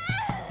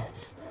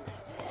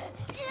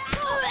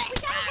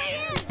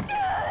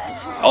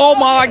 Oh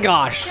my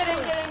gosh! Get in,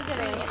 get in, get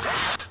in.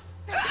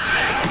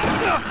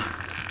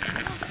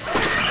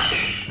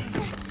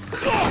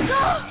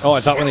 Oh,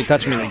 I thought when they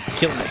touched me, they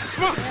killed me.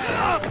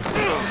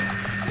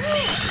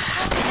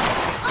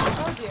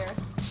 Oh dear.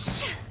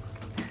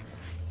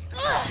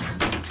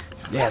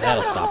 Yeah,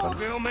 that'll stop them.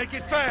 Bill, make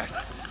it fast.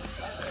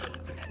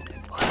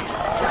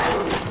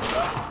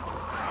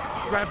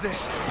 Grab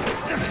this.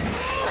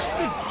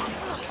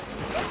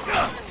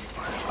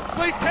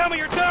 Please tell me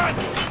you're done!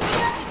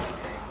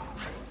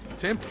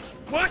 It's empty.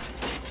 What?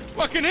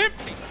 Fucking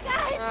empty!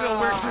 Bill,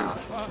 where to?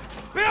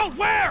 Bill,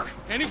 where?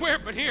 Anywhere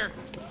but here.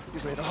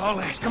 You made the haul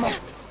ass. Come on.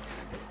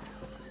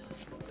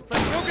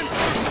 Let's broken.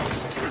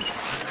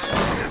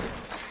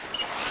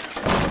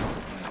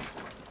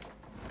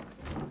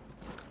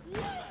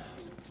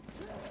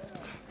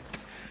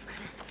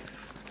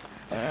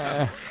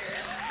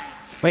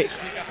 Wait.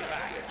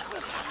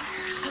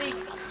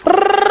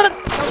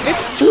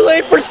 It's too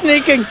late for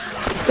sneaking.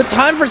 The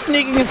time for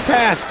sneaking is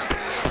past.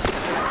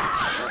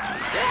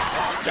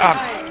 Oh,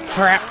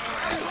 crap.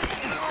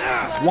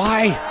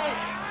 Why?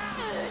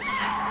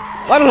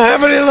 I don't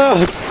have any of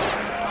those.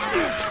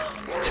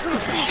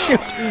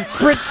 Shoot.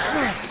 Sprint.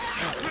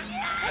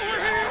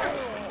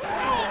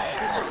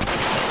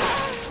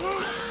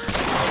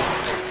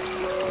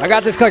 I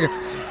got this clicker.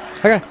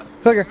 I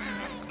got clicker.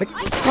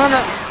 Come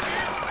on.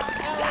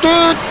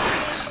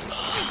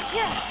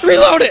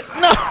 Reload it!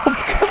 No!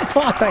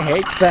 Come on, I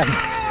hate them.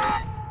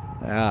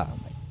 Ah.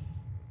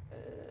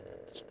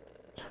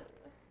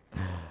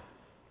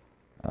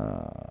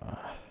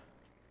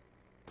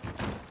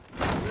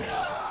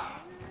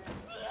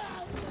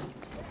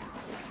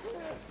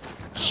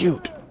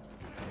 Shoot.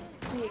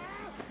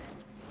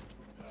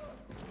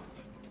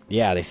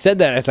 Yeah, they said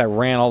that as I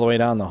ran all the way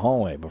down the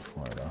hallway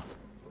before, though.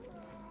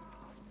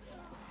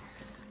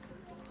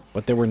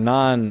 But there were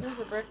There's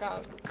a brick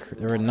out.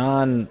 There were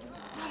non...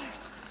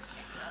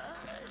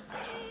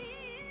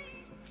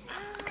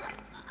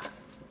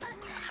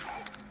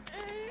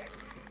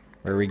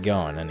 Where are we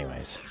going,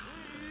 anyways?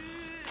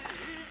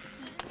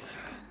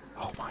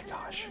 Oh my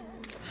gosh.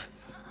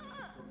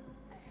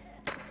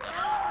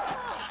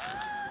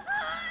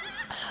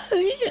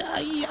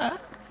 Yeah.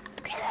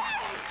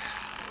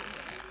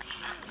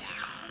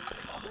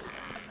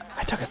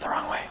 I took us the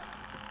wrong way.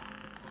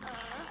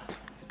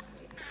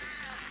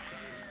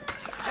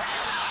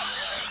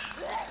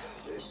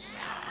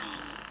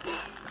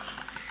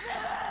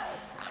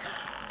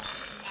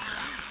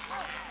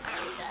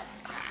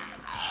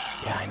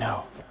 Yeah, I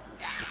know.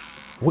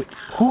 Wait,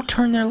 who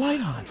turned their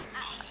light on?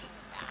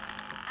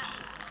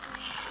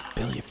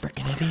 Bill, you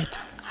freaking idiot.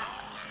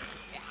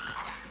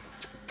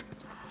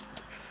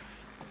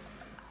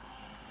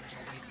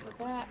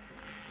 We're back.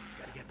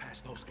 Gotta get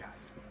past those guys.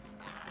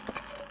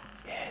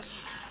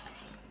 Yes.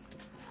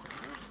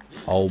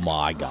 Oh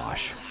my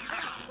gosh.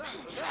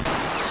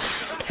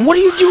 What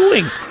are you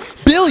doing?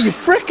 Bill, you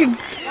freaking...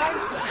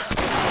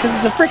 Because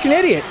he's a freaking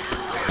idiot.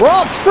 We're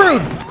all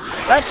screwed.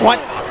 That's what.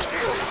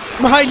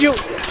 Behind you.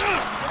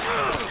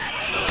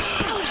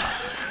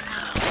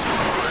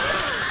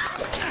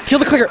 Kill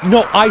the clicker.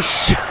 No, I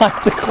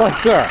shot the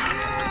clicker.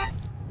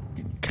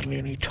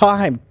 Any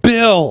time.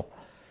 Bill.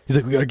 He's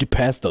like, we gotta get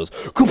past those.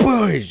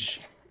 Kapush.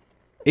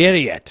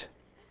 Idiot.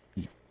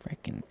 You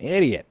freaking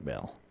idiot,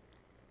 Bill.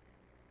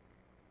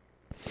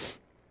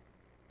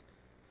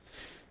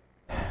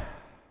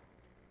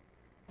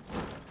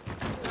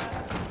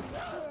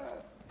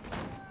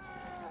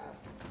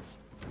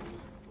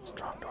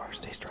 Strong door.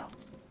 Stay strong.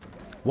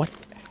 What?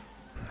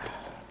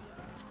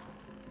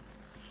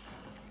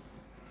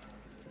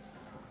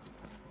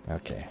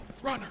 Okay.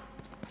 Runner.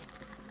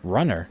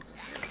 Runner?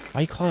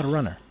 Why you call it a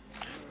runner?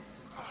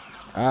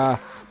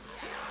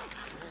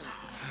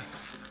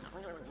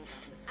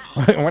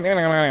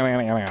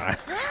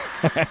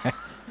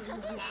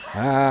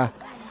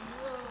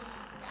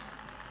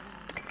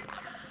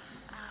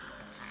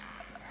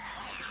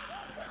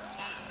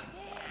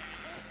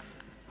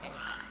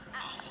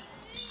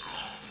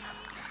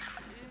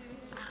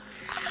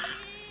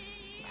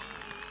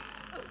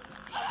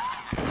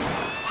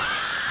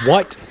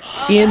 What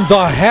in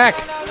the heck?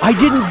 I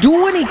didn't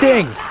do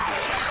anything!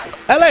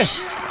 Ellie!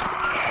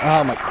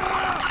 Oh my...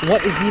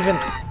 What is even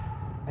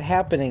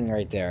happening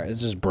right there?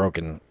 It's just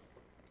broken.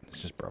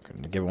 It's just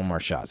broken. Give it one more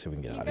shot, see if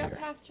we can get out of You here. got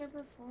past her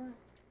before.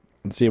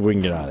 Let's see if we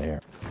can get out of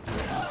here.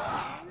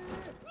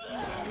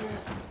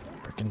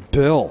 Freaking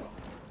Bill.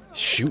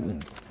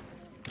 Shooting.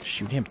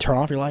 Shoot him. Turn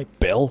off your light,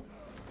 Bill.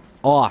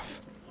 Off.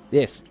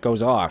 This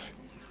goes off.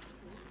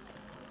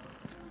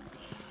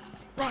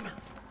 Runner.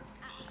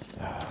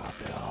 Ah,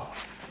 Bill.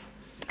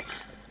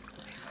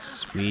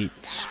 Sweet,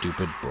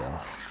 stupid Bill.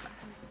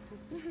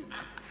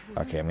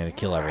 Okay, I'm gonna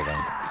kill everything.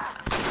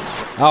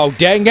 Oh,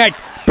 dang it!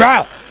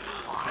 Bill!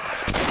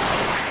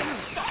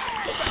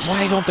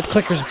 Why don't the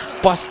clickers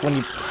bust when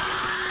you...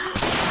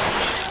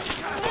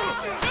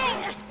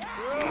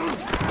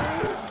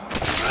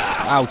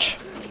 Ouch.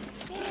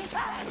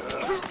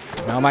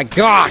 Oh my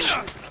gosh!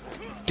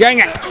 Dang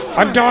it!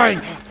 I'm dying!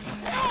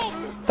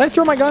 Did I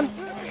throw my gun?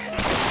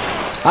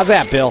 How's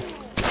that, Bill?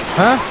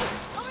 Huh?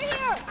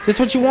 This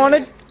what you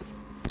wanted?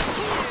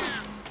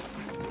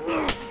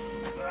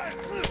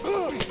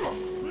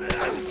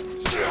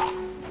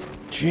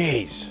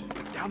 Jeez.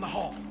 Down the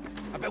hall.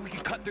 I bet we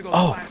can cut through those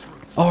glass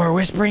rooms. Oh, we're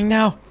whispering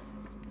now?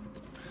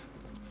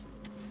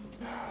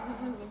 The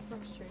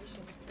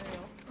frustration is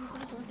real.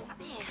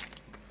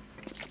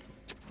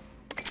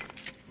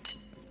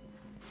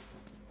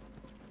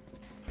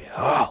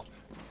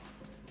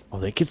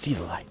 they can see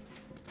the light.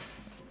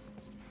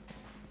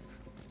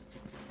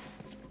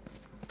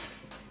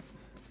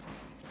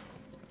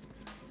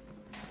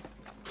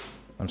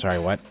 I'm sorry,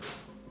 what?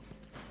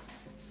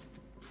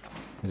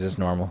 Is this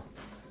normal?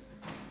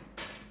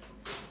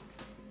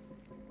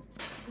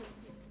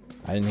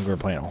 I didn't think we were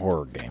playing a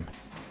horror game.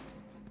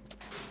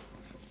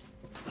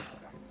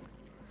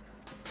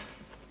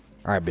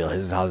 Alright, Bill,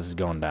 this is how this is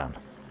going down.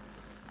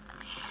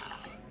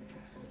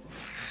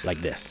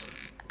 Like this.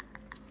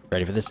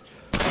 Ready for this?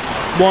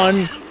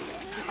 One.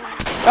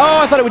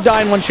 Oh, I thought it would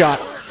die in one shot.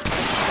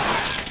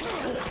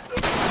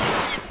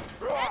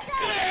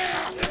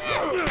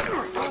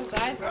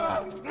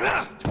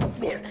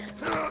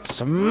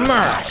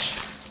 Smash!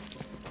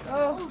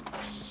 Oh,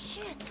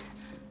 Shit.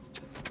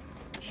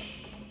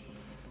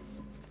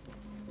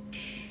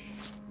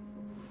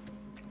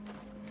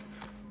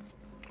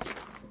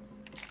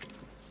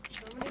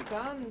 so many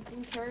guns. You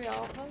can carry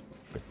all of us.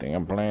 Good thing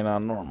I'm playing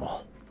on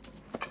normal.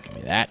 Give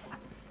me that.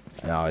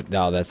 No,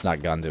 that's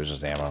not guns. It was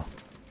just ammo.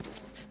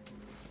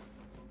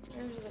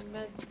 There's a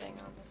med thing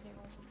on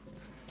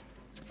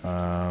the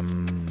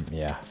table.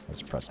 Yeah.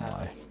 Let's press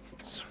Y.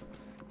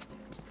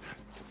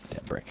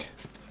 That brick.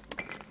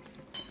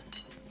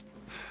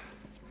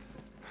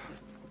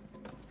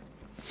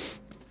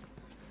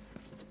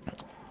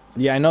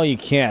 Yeah, I know you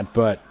can't,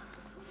 but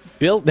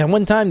Bill, that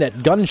one time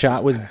that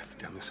gunshot was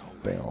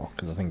Bill,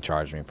 because the thing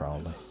charged me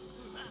probably.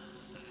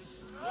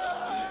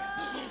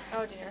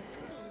 Oh dear.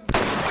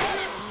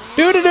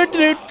 Dude. These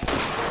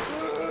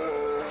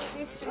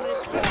two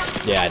minutes ago.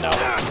 Yeah, I know.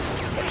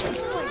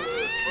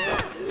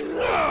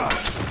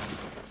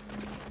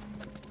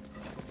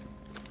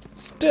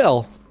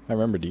 Still, I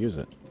remember to use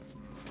it.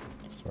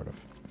 Sort of.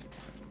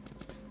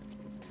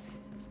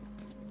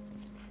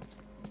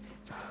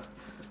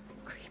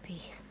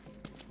 Creepy.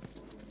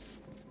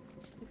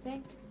 You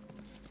think?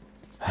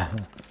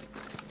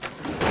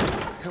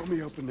 Help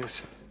me open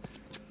this.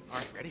 All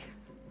right, ready?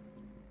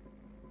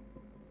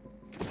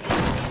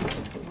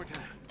 One more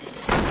time.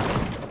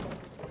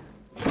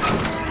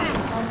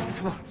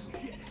 Come on.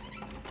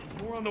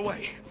 More on the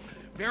way.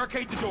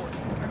 Barricade the door.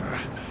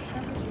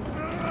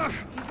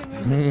 You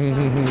can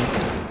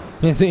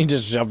move it. He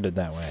just shoved it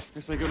that way.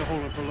 Guess they're gonna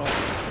hold it for long.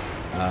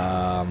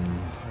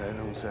 That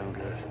don't sound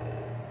good.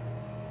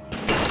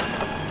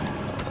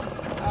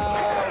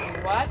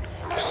 What?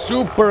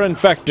 Super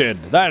infected.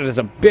 That is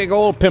a big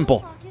old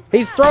pimple.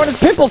 He's throwing his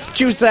pimple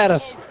juice at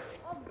us.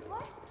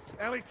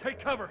 Ellie, take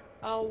cover.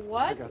 Oh, I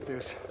what? got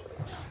this.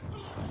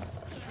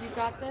 You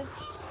got this?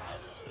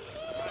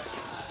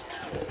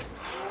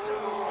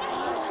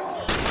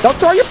 Don't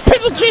throw your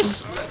pimple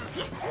juice. Ellie,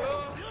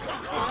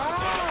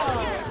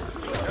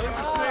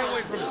 just stay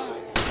away from him.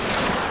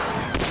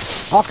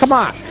 Oh, come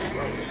on.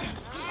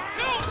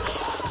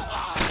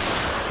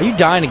 Are you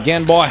dying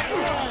again, boy?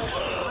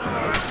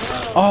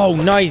 Oh,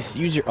 nice.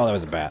 Use your... Oh, that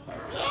was a bat.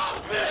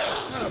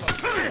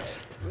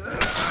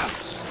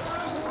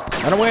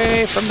 Run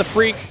away from the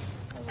freak.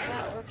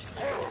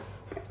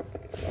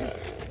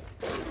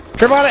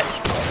 Trip on it.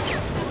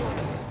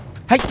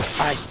 Hey,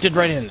 I stood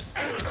right in.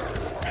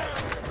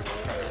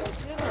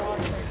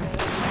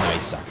 No, he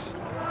sucks.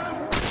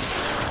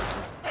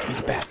 Give me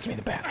the bat. Give me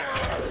the bat.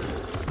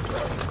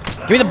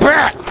 Give me the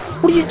bat.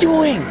 What are you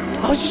doing?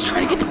 I was just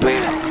trying to get the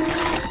bat.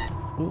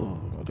 Ooh,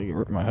 I think it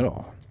ripped my head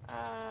off.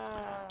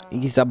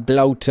 He's a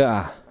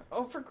bloater.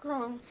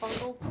 Overgrown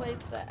fungal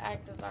plates that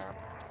act as our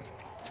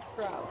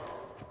sprouts.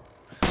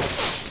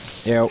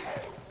 Yo.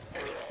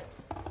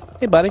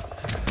 Hey, buddy.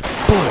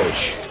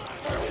 Bush.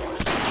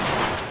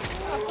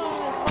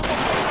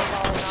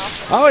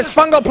 Oh, it's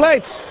fungal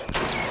plates.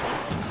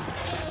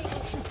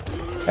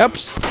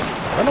 Oops.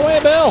 Run away,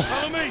 Bill.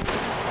 Follow me.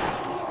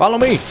 Follow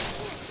me.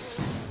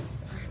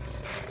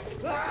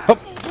 Hop.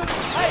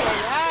 Hey,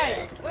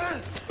 hey! I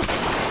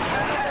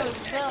thought that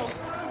was Bill.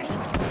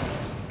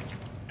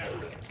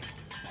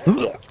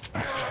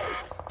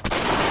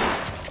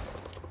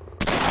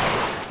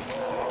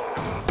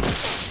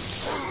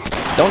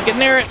 Don't get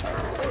near it.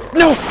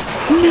 No.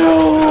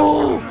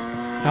 No.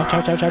 Ouch,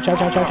 ouch, ouch, ouch,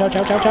 ouch, ouch, ouch, ouch,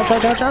 ouch, ouch, ouch,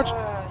 ouch, ouch, ouch.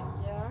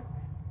 Yeah.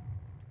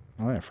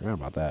 Oh, yeah, I forgot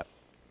about that.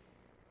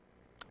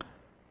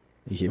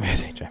 You gave me a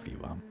HIV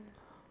bomb.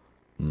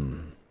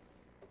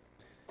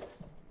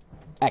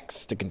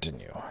 X to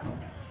continue.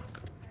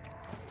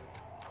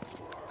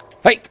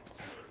 Hey!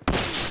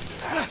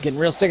 Getting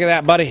real sick of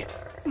that, buddy.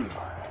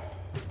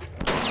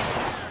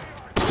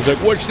 He's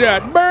like, what's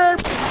that?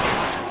 Burp!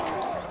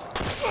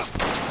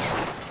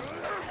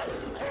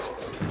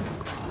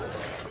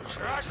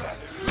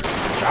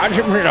 These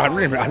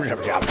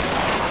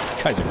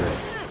guys are great.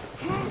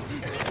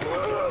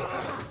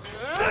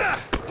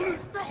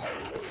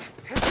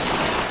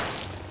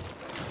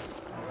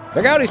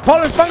 Look out, he's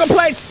pulling fungal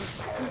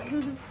plates!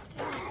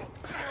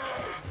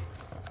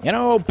 You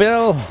know,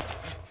 Bill,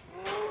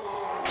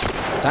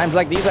 times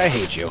like these, I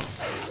hate you.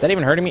 Is that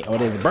even hurting me? Oh,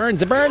 it is. It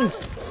burns, it burns!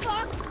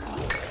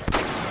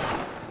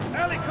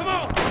 Ellie, come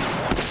on.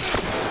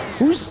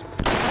 Who's...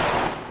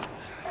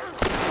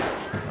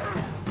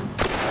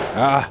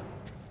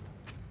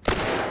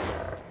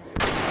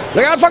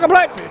 Look out, fucking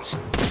plate!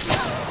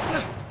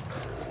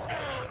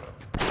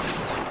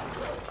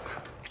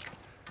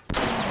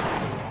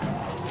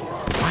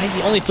 Why is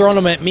he only throwing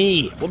them at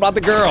me? What about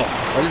the girl?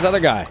 Or this other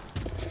guy?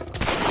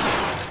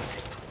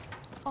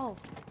 Oh,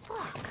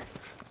 fuck.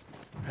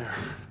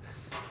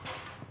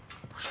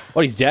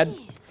 What, he's dead?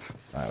 Jeez.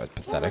 That was What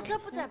pathetic. was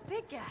up with that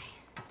big guy?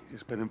 He's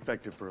just been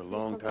infected for a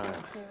long Something time.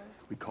 up there.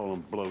 We call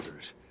them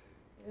bloaters.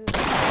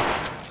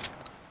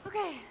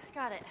 Okay,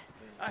 got it.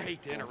 I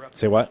hate to interrupt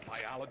Say what?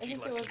 I biology think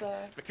it lesson, was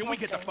a. but can we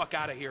get the health fuck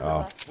out of here,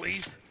 Oh.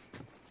 please?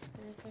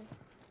 thing.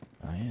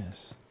 Oh,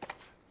 yes.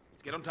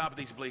 Let's get on top of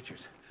these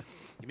bleachers.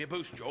 Give me a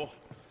boost, Joel.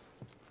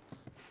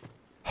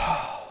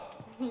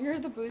 You're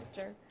the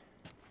booster.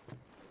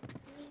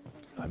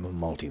 I'm a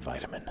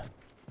multivitamin.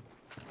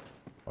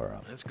 Or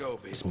a Let's go,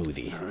 baby.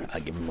 smoothie. I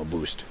give him a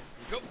boost.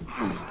 Go.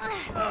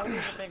 Oh,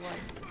 here's a big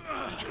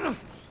one.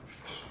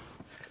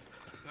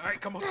 All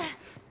right, come on.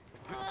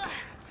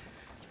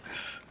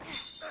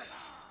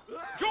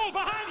 Joel,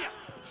 behind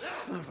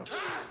you!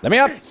 Let me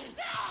up!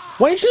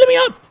 Why didn't you let me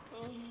up?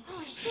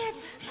 Oh, shit.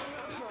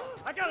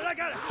 I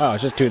got it! Oh,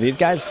 it's just two of these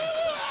guys?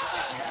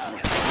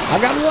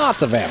 I've got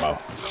lots of ammo.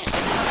 Last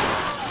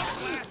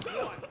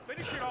one.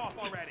 Finish it off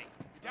already.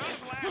 You're down to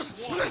the last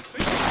one.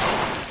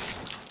 Finish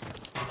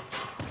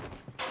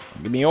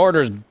Give me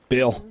orders,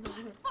 Bill. I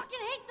fucking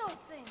hate those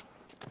things.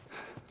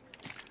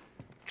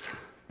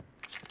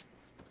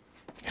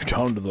 You're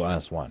down to the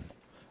last one.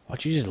 Why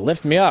don't you just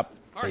lift me up?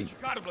 All right, you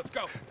got him. Let's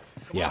go.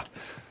 Come Yeah, on.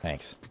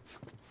 thanks.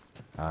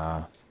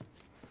 Hello?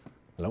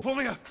 Pull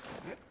me up.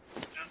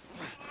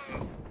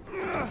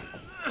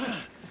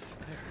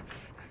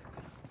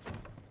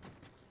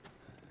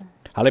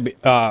 How they be?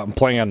 I'm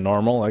playing on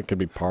normal. That could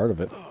be part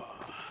of it.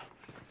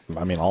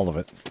 I mean, all of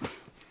it.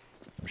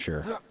 I'm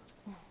sure.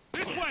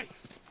 This way.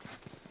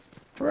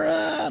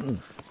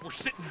 Run! We're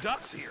sitting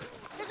ducks here.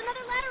 There's another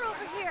ladder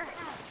over here.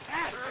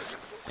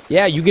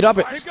 Yeah, you get up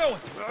it. Keep going.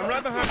 I'm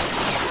right behind you.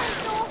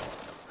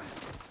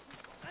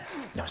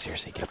 No,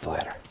 seriously, get up the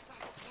ladder.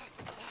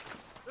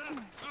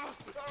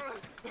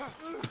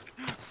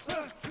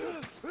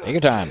 Take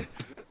your time.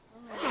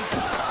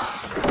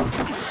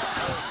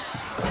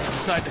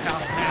 Inside the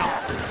house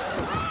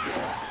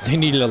now. They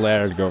needed a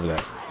ladder to go over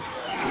that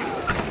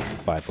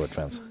 5-foot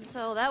fence.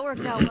 So that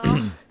worked out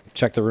well.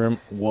 Check the room.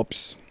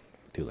 Whoops.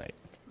 Too late.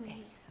 Okay.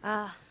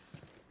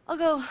 I'll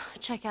go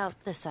check out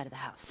this side of the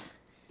house.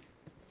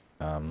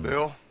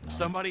 Bill?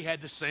 Somebody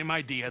had the same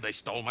idea. They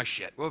stole my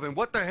shit. Well, then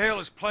what the hell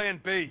is Plan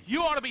B?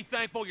 You ought to be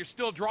thankful you're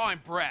still drawing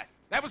breath.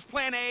 That was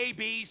plan A,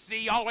 B,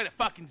 C, all the way to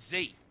fucking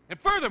Z. And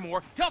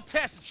furthermore, tell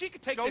Tess that she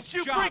could take this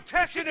job. bring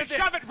Tess she into could this.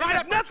 shove it right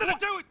up nothing her to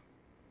do with...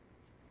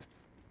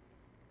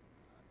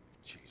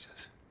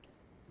 Jesus.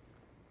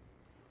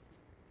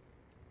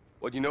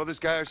 What, you know this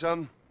guy or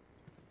something?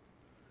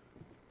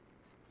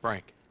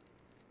 Frank.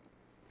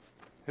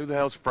 Who the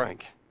hell's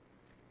Frank?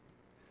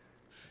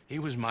 He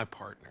was my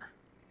partner.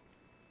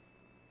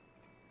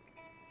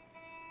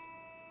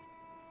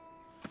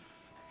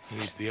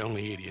 He's the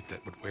only idiot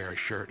that would wear a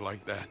shirt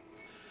like that.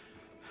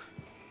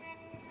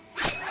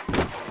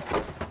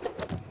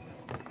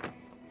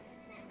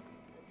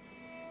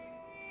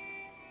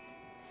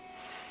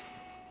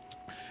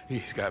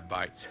 He's got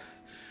bites.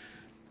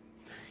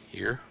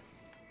 Here.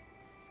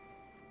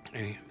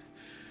 And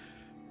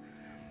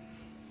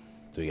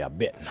So he got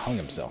bit and hung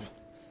himself.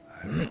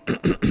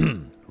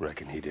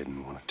 Reckon he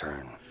didn't want to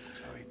turn,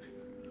 so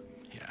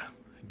he... yeah,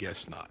 I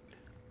guess not.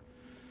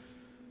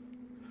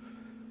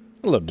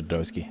 Hello,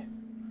 Dodowski.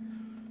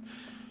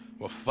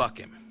 Well, fuck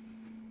him.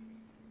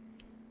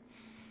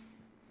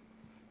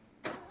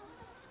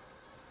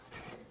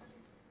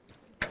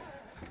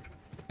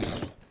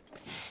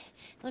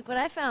 Look what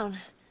I found.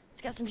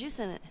 It's got some juice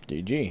in it.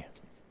 GG.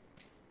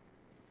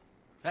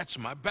 That's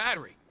my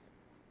battery.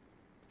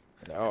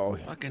 Oh,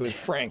 Fucking it was ass.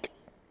 Frank.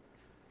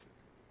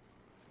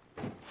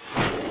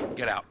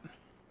 Get out.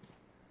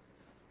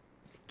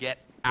 Get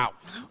out.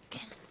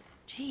 Okay.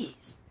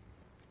 Jeez.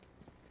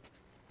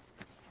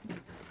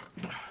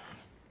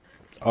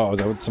 Oh, is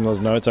that what some of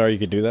those notes are? You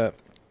could do that?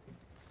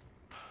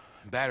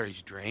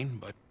 Battery's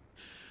drained, but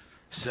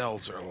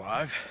cells are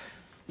alive.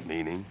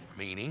 Meaning?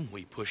 Meaning,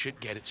 we push it,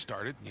 get it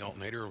started, and the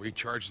alternator will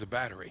recharge the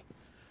battery.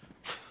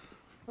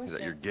 Is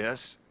that your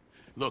guess?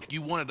 Look,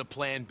 you wanted a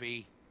plan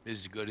B. This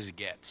is as good as it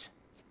gets.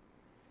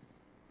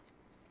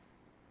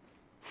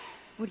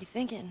 What are you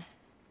thinking?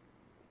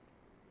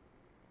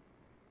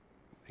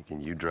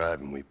 Thinking you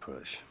drive and we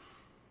push.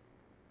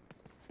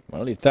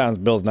 Well, these times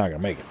Bill's not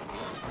gonna make it.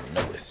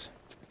 Notice.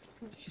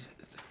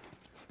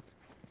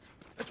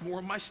 That's more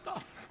of my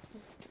stuff.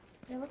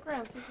 Yeah, look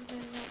around, see if there's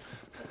anything else.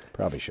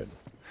 Probably should.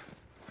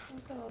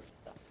 Look at all this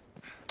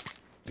stuff.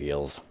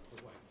 Feels.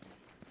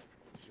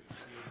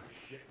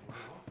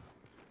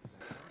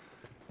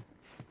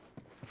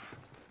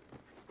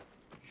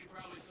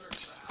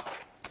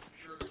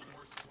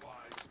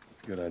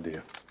 It's a good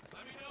idea.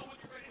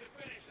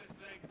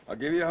 I'll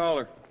give you a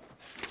holler.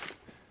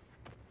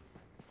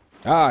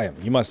 Ah,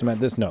 you must have meant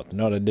this note. The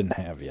note I didn't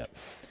have yet.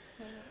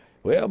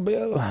 Well,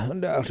 Bill,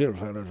 I still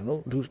found out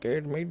no too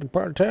scared to make the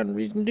part of town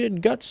reason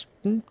did guts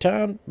in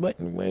town, but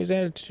anyways,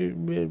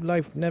 attitude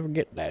life never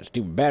get that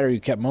stupid battery you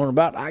kept moaning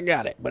about. I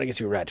got it, but I guess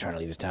you're right. Trying to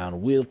leave this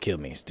town will kill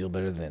me. Still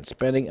better than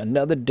spending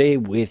another day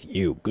with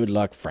you. Good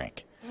luck,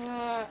 Frank.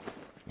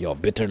 Your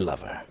bitter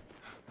lover.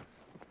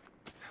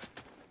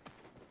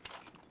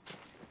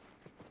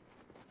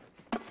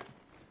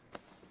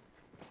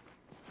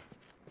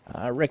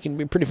 I reckon it'd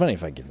be pretty funny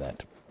if I give that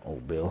to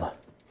old Bill.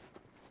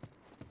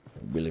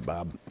 Billy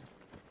Bob.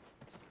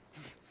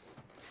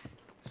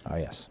 Oh,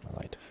 yes, my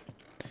light.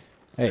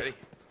 Hey. Ready?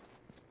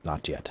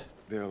 Not yet.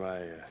 Bill,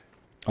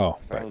 Oh,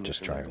 right, found just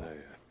this try in it.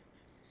 there.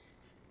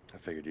 I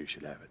figured you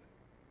should have it.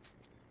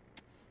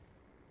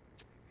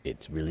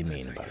 It's really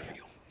mean, That's how buddy. you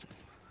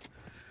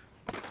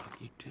feel.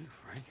 You too,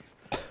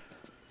 Frank.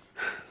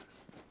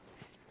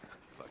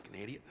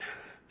 Fucking idiot.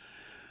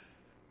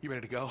 You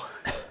ready to go?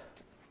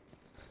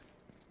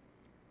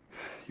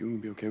 You gonna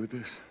be okay with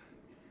this?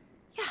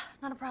 Yeah,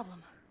 not a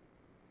problem.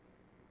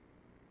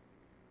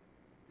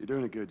 You're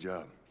doing a good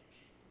job.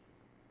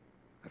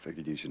 I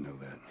figured you should know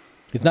that.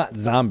 It's not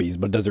zombies,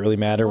 but does it really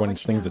matter when Well,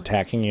 it's things yeah.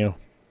 attacking you?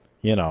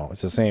 You know,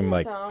 it's the same,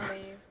 like, Zombies.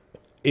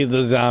 it's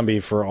a zombie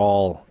for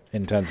all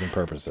intents and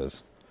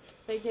purposes.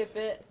 They get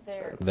bit,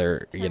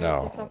 They're, you turn into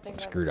know, something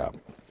screwed that's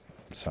up.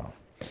 So,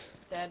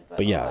 dead,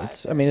 but yeah, alive.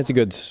 it's, I mean, it's a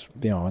good,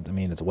 you know, I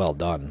mean, it's well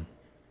done.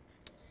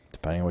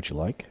 Depending on what you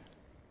like.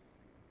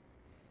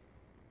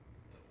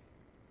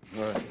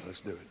 All right,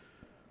 let's do it.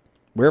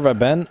 Where have I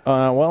been?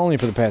 Well, only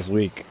for the past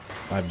week.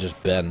 I've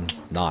just been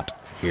not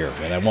here,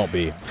 and I won't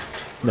be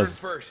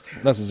First.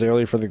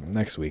 necessarily for the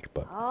next week,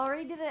 but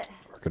Already did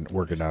it.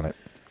 working on it.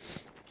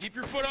 Keep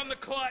your foot on the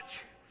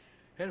clutch.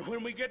 And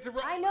when we get to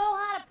I know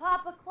how to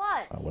pop a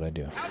clutch. What'd I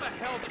do? how the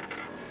hell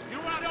you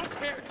know, I don't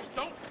care. Just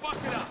don't fuck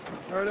it up.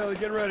 All right, Ellie,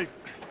 get ready.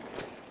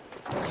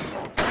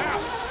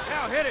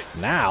 Now hit it.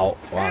 Now?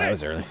 Wow, that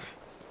was early.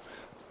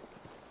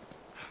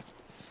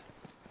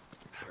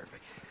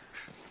 Perfect.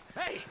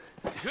 Hey,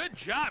 good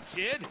job,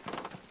 kid.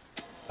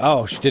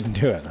 Oh, she didn't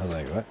do it. I was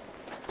like, what?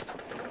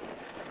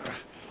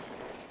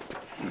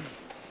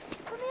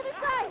 From the other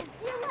side.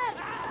 To your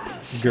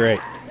left. Great.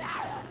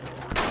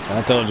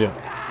 I told you.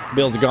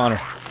 Bill's a goner.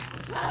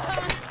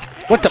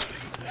 What the?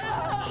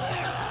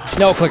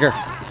 No, clicker.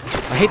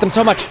 I hate them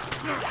so much.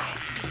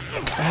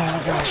 Oh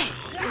my gosh.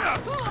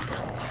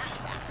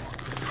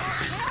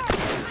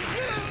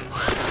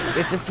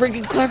 It's a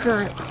freaking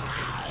clicker.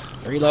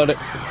 Reload it.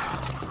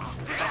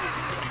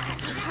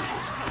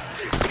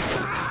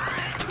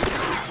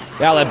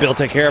 Yeah, I'll let Bill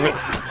take care of it.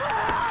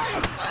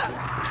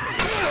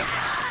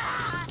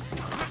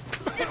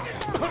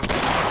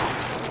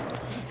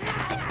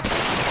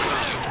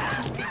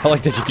 I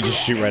like that you could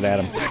just shoot right at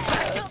him.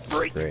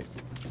 Great.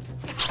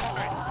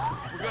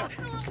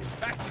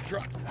 Back to the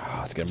truck.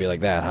 Oh, it's gonna be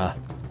like that, huh?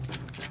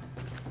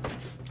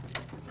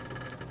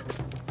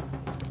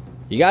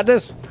 You got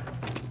this?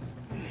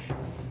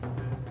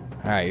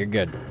 Alright, you're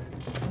good.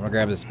 I'm gonna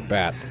grab this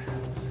bat.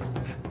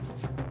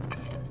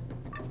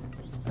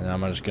 And then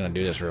I'm just gonna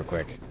do this real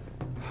quick.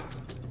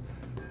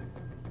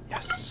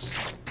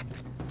 Yes.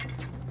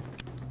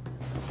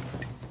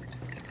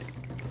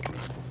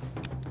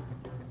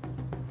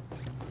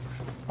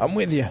 I'm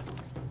with you.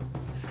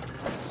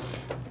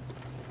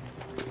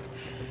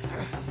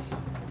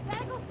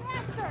 Gotta go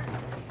faster.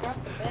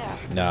 Drop the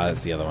bat. No,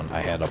 that's the other one. I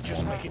had up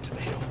Just one. make it to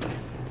the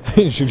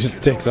hill. She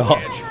just takes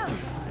off. To your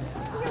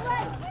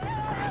right.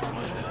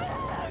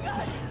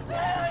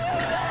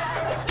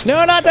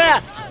 No, not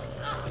that!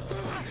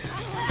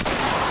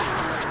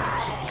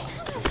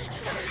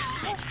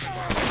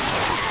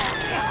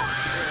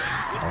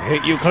 I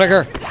hate you,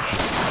 clicker.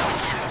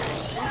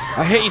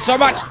 I hate you so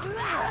much.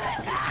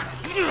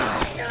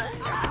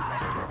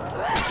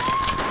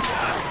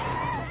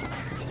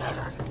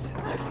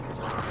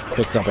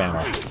 Picked up ammo.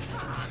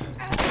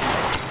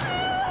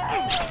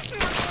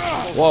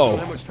 Whoa.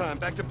 Not much time.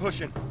 Back to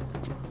pushing.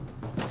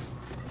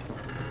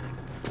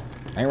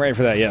 I ain't ready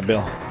for that yet,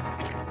 Bill.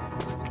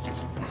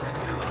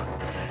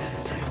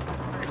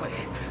 Really?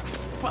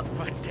 Fuck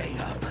my day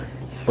up.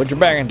 Put your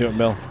back into it,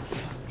 Bill.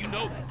 You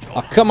know that, Joel.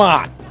 Oh, come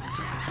on.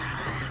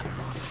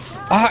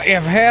 I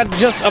have had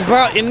just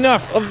about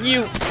enough of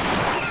you.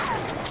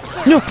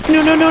 No,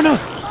 no, no, no, no.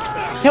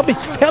 Help me,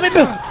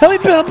 Bill. Help me,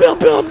 Bill,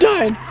 Bill, I'm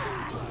dying.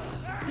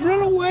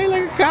 Run away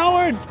like a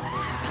coward.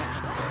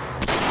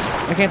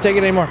 I can't take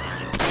it anymore.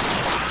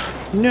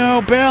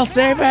 No, Bill,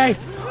 save me.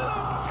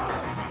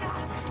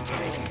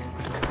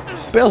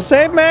 Bill,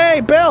 save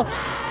me, Bill.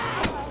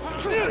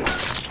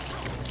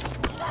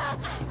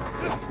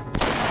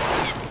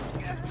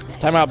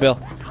 Time out, Bill.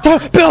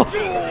 Bill,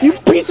 you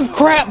piece of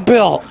crap,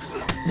 Bill.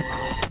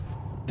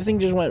 The thing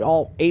just went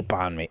all ape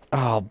on me.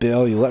 Oh,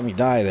 Bill, you let me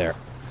die there.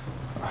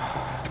 You're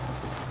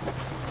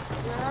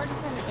already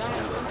kind of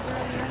dying. You're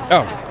in your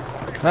Oh.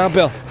 house. Oh,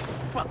 Bill.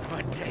 Fuck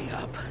my day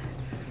up.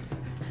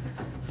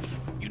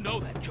 You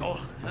know that, Joel,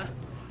 huh?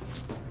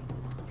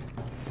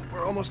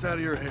 We're almost out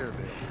of your hair,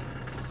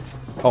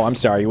 Bill. Oh, I'm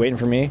sorry. You waiting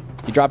for me?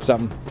 You dropped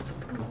something.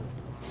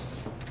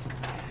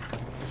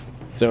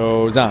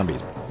 So,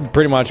 zombies.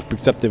 Pretty much,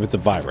 except if it's a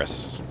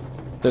virus.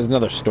 There's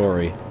another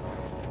story.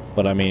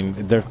 But, I mean,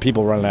 there's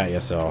people running at you,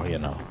 so, you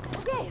know.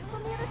 Okay,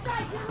 from the other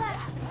side, to the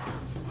left.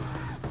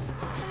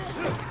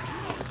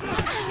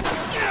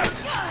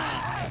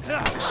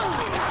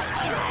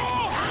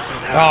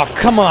 Oh,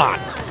 come on!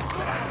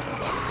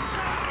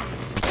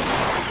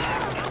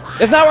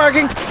 It's not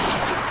working!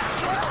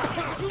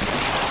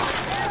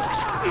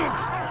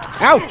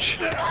 Ouch!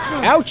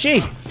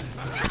 Ouchie!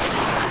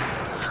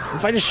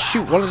 If I just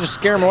shoot one and just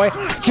scare him away,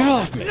 get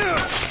off me!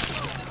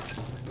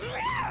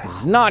 This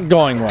is not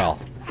going well.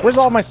 Where's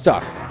all my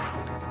stuff?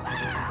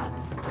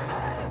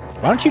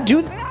 Why don't you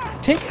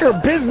take care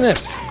of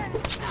business?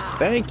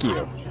 Thank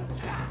you.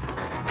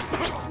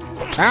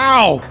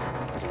 Ow!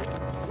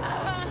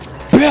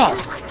 Bill!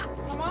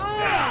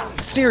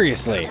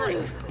 Seriously.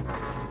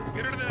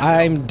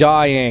 I'm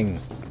dying.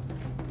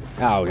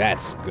 Oh,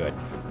 that's good.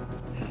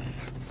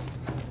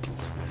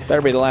 This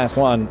better be the last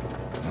one.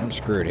 I'm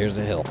screwed. Here's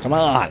the hill. Come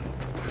on.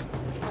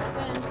 All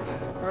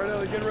right,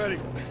 Ellie, get ready.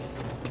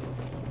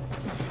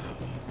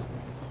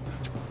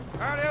 All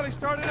right, Ellie,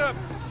 start it up.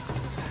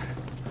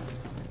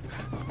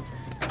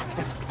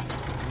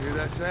 You hear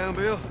that sound,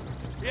 Bill?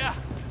 Yeah.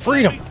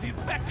 Freedom. The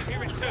effect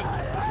here is too.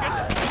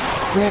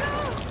 Frick.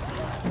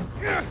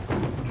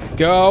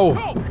 Go.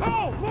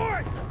 Go,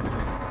 Lord!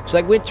 She's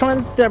like, which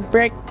one's the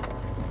brick?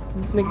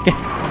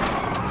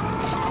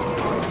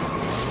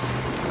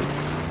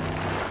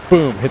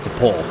 Boom, hits a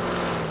pole.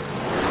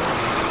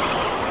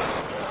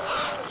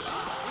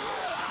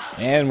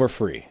 And we're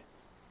free.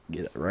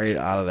 Get right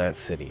out of that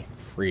city.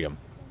 Freedom.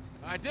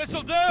 All right,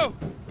 this'll do.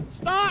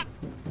 Stop!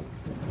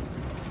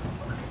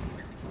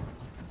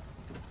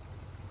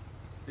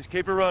 Just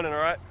keep it running, all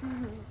right?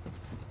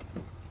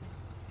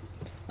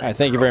 All right,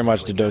 thank you very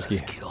much,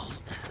 Dodosky.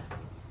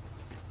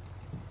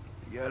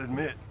 You gotta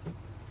admit,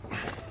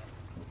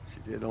 she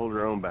did hold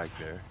her own back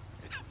there.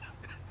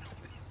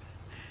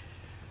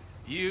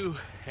 You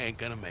ain't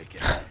gonna make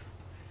it.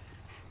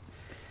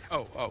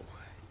 Oh.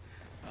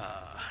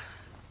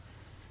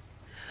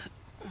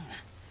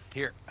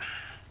 Here.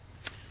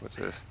 What's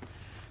this?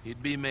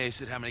 You'd be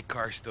amazed at how many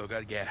cars still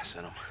got gas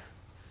in them.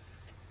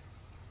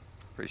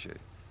 Appreciate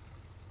it.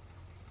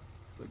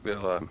 Look,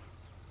 Bill,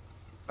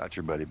 about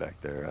your buddy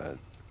back there,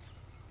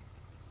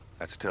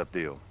 that's a tough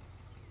deal.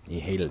 He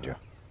hated you.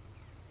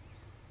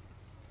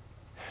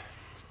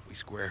 We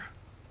square.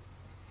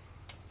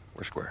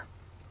 We're square.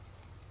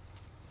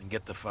 And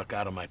get the fuck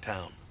out of my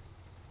town.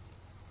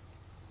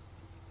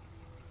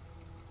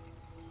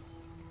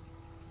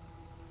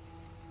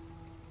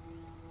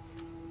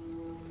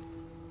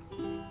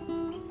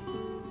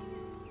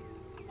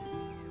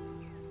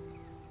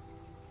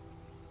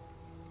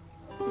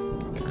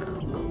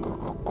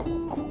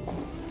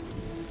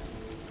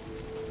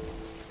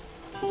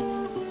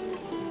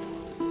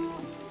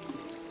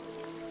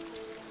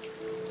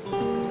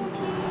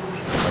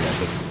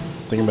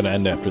 I think I'm gonna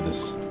end after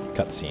this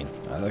cutscene.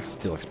 That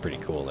still looks pretty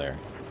cool there.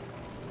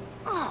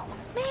 Oh,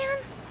 man.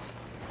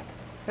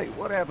 Hey,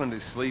 what happened to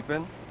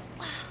sleeping?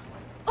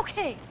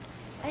 Okay,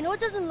 I know it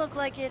doesn't look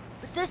like it,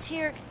 but this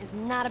here is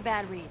not a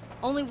bad read.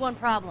 Only one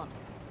problem.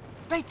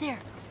 Right there.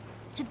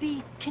 To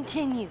be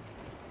continued.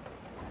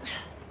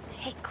 I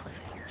hate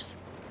cliffhangers.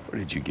 Where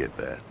did you get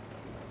that?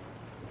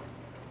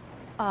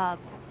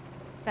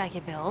 Back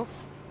at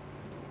Bill's.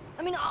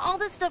 I mean, all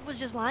this stuff was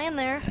just lying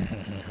there.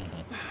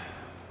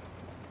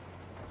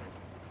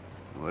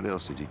 What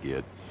else did you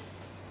get?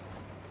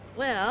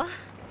 Well...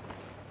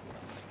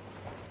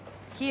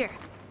 Here.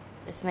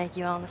 This make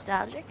you all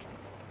nostalgic?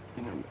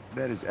 You know,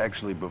 that is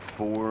actually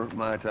before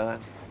my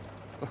time.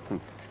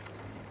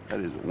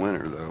 That is a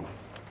winner, though.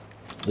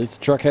 At least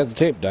the truck has the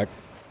tape deck.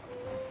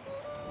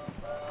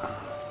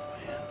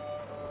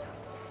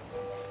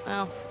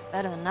 Well,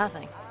 better than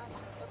nothing.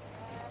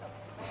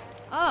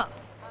 Oh.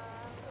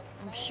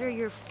 I'm sure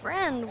your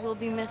friend will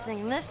be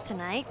missing this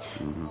tonight.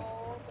 Mm-hmm.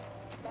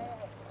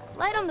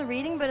 Light on the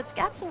reading, but it's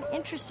got some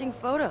interesting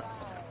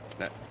photos.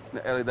 Now,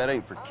 Ellie, that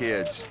ain't for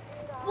kids.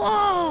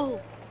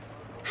 Whoa!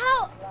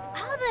 How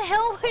the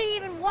hell would he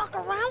even walk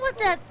around with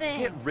that thing?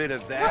 Get rid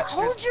of that. Well,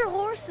 hold your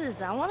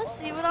horses. I want to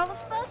see what all the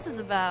fuss is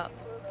about.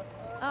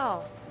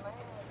 Oh.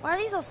 Why are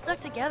these all stuck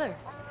together?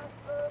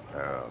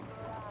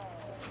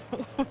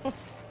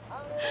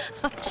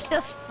 I'm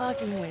just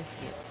fucking with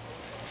you.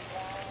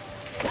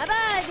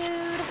 Bye-bye,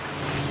 dude.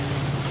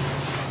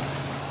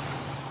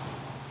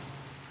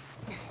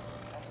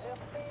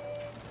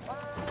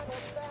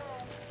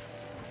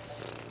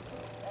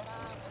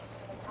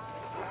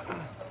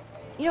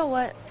 You know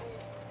what?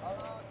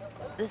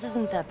 This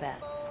isn't that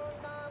bad. Why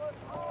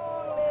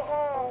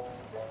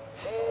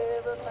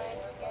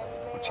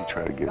don't you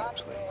try to get some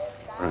sleep?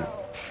 Right.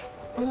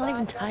 I'm not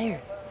even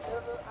tired.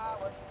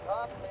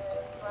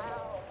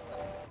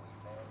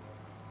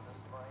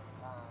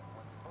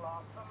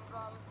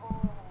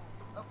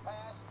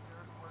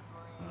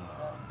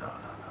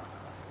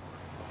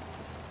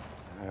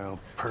 Well,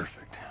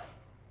 perfect.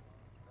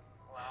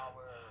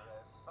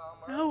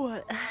 Now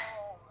what?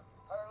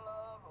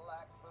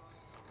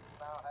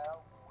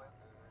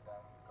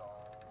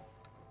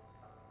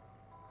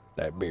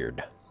 That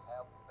beard.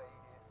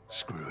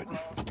 Screw it.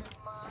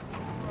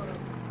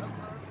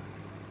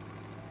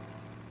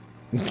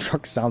 The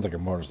truck sounds like a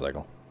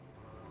motorcycle.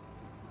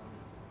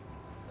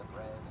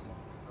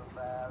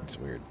 It's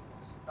weird.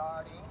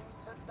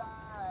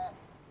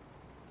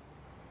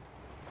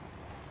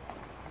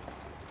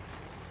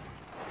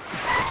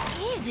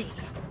 Easy.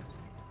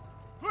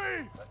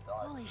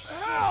 Holy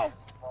shit. Are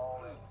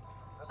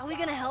we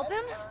gonna help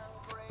him?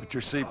 Put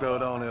your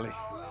seatbelt on, Ellie.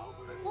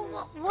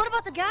 Well, what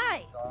about the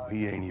guy?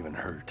 He ain't even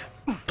hurt.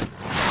 Alone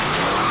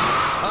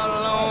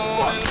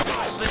and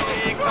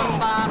forsaken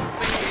by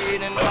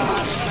fate and by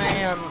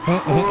man.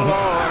 Oh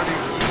Lord,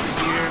 if you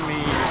hear me,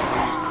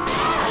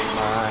 please take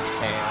my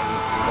hand.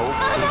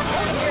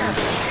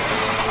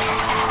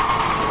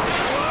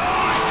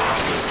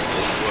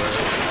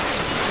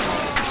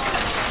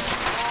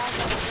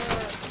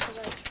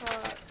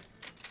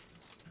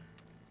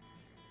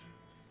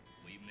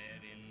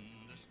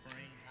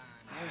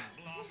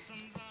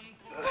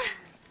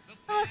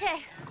 I'm okay.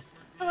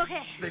 I'm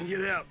okay. Then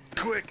get out,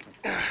 quick.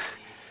 Come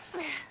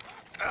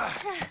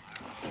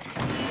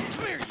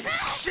here, you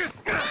shit!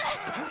 Go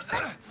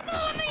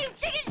on me, you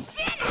chicken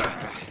shit!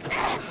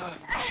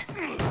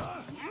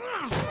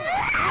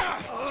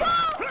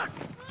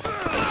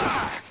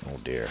 Oh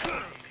dear.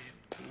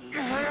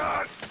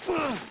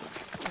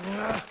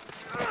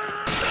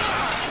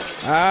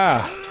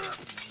 Ah!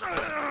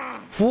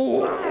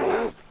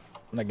 Whew.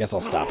 I guess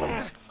I'll stop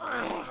him.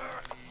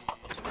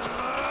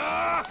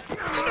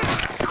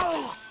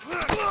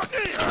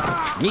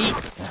 Yeet.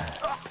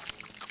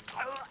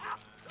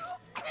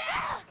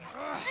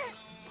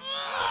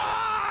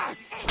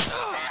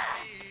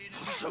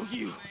 So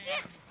you.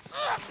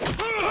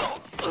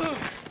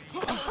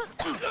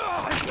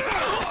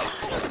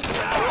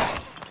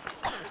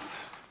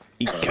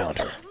 Eat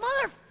counter.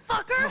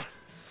 Motherfucker!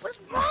 What's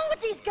wrong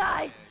with these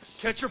guys?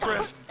 Catch your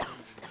breath.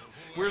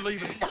 We're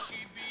leaving.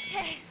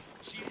 Okay.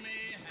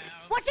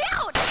 Watch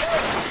out!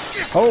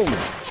 Oh!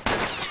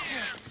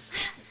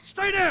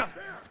 Stay down!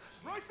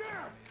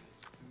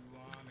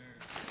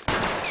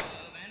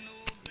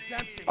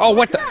 Oh,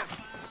 what the?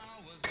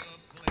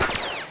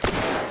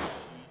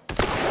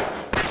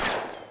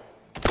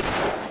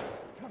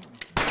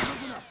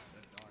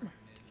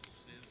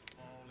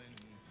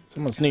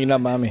 Someone's sneaking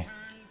up on me.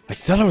 I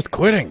said I was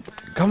quitting.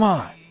 Come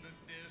on.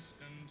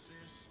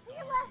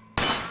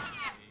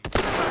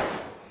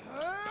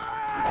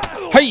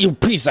 Hey, you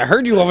piece! I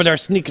heard you over there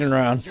sneaking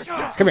around.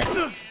 Come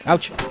here.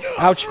 Ouch.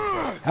 Ouch.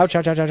 Ouch,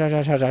 ouch, ouch, ouch, ouch,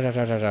 ouch, ouch, ouch, ouch,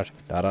 ouch, ouch, ouch.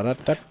 Da da da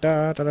da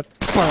da da da da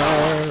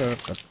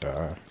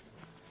da.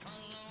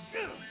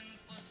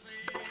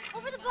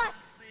 Over the bus!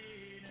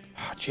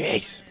 Oh,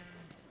 jeez.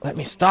 Let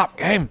me stop,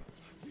 game.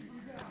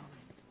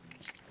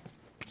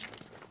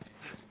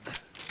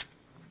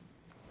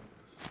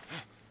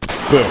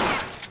 Boom.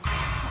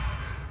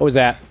 What was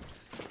that?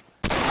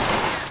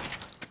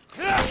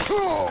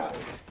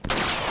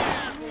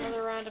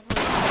 Another round of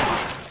hunger.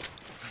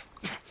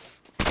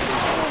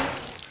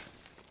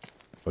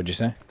 What'd you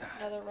say?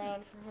 Another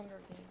round for Hunger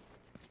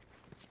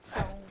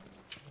Games.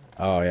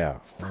 Oh, yeah.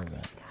 What was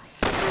that?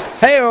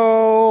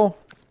 Hey-oh!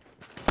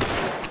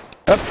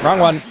 Oh, wrong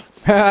one.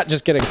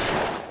 Just kidding.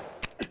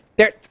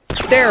 There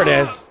it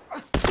is.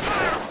 Oh,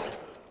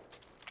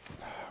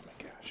 my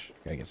gosh.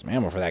 Gotta get some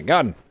ammo for that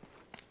gun.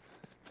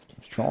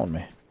 Keeps trolling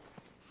me.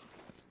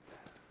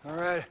 All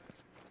right.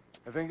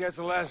 I think that's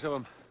the last of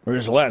them.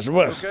 Where's the last of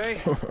us?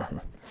 Okay?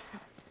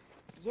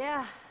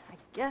 Yeah, I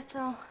guess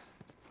so.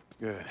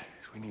 Good.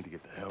 'Cause we need to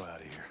get the hell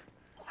out of here.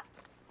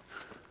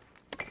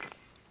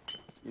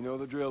 You know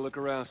the drill. Look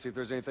around, see if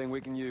there's anything we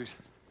can use.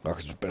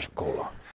 Marcus special cola.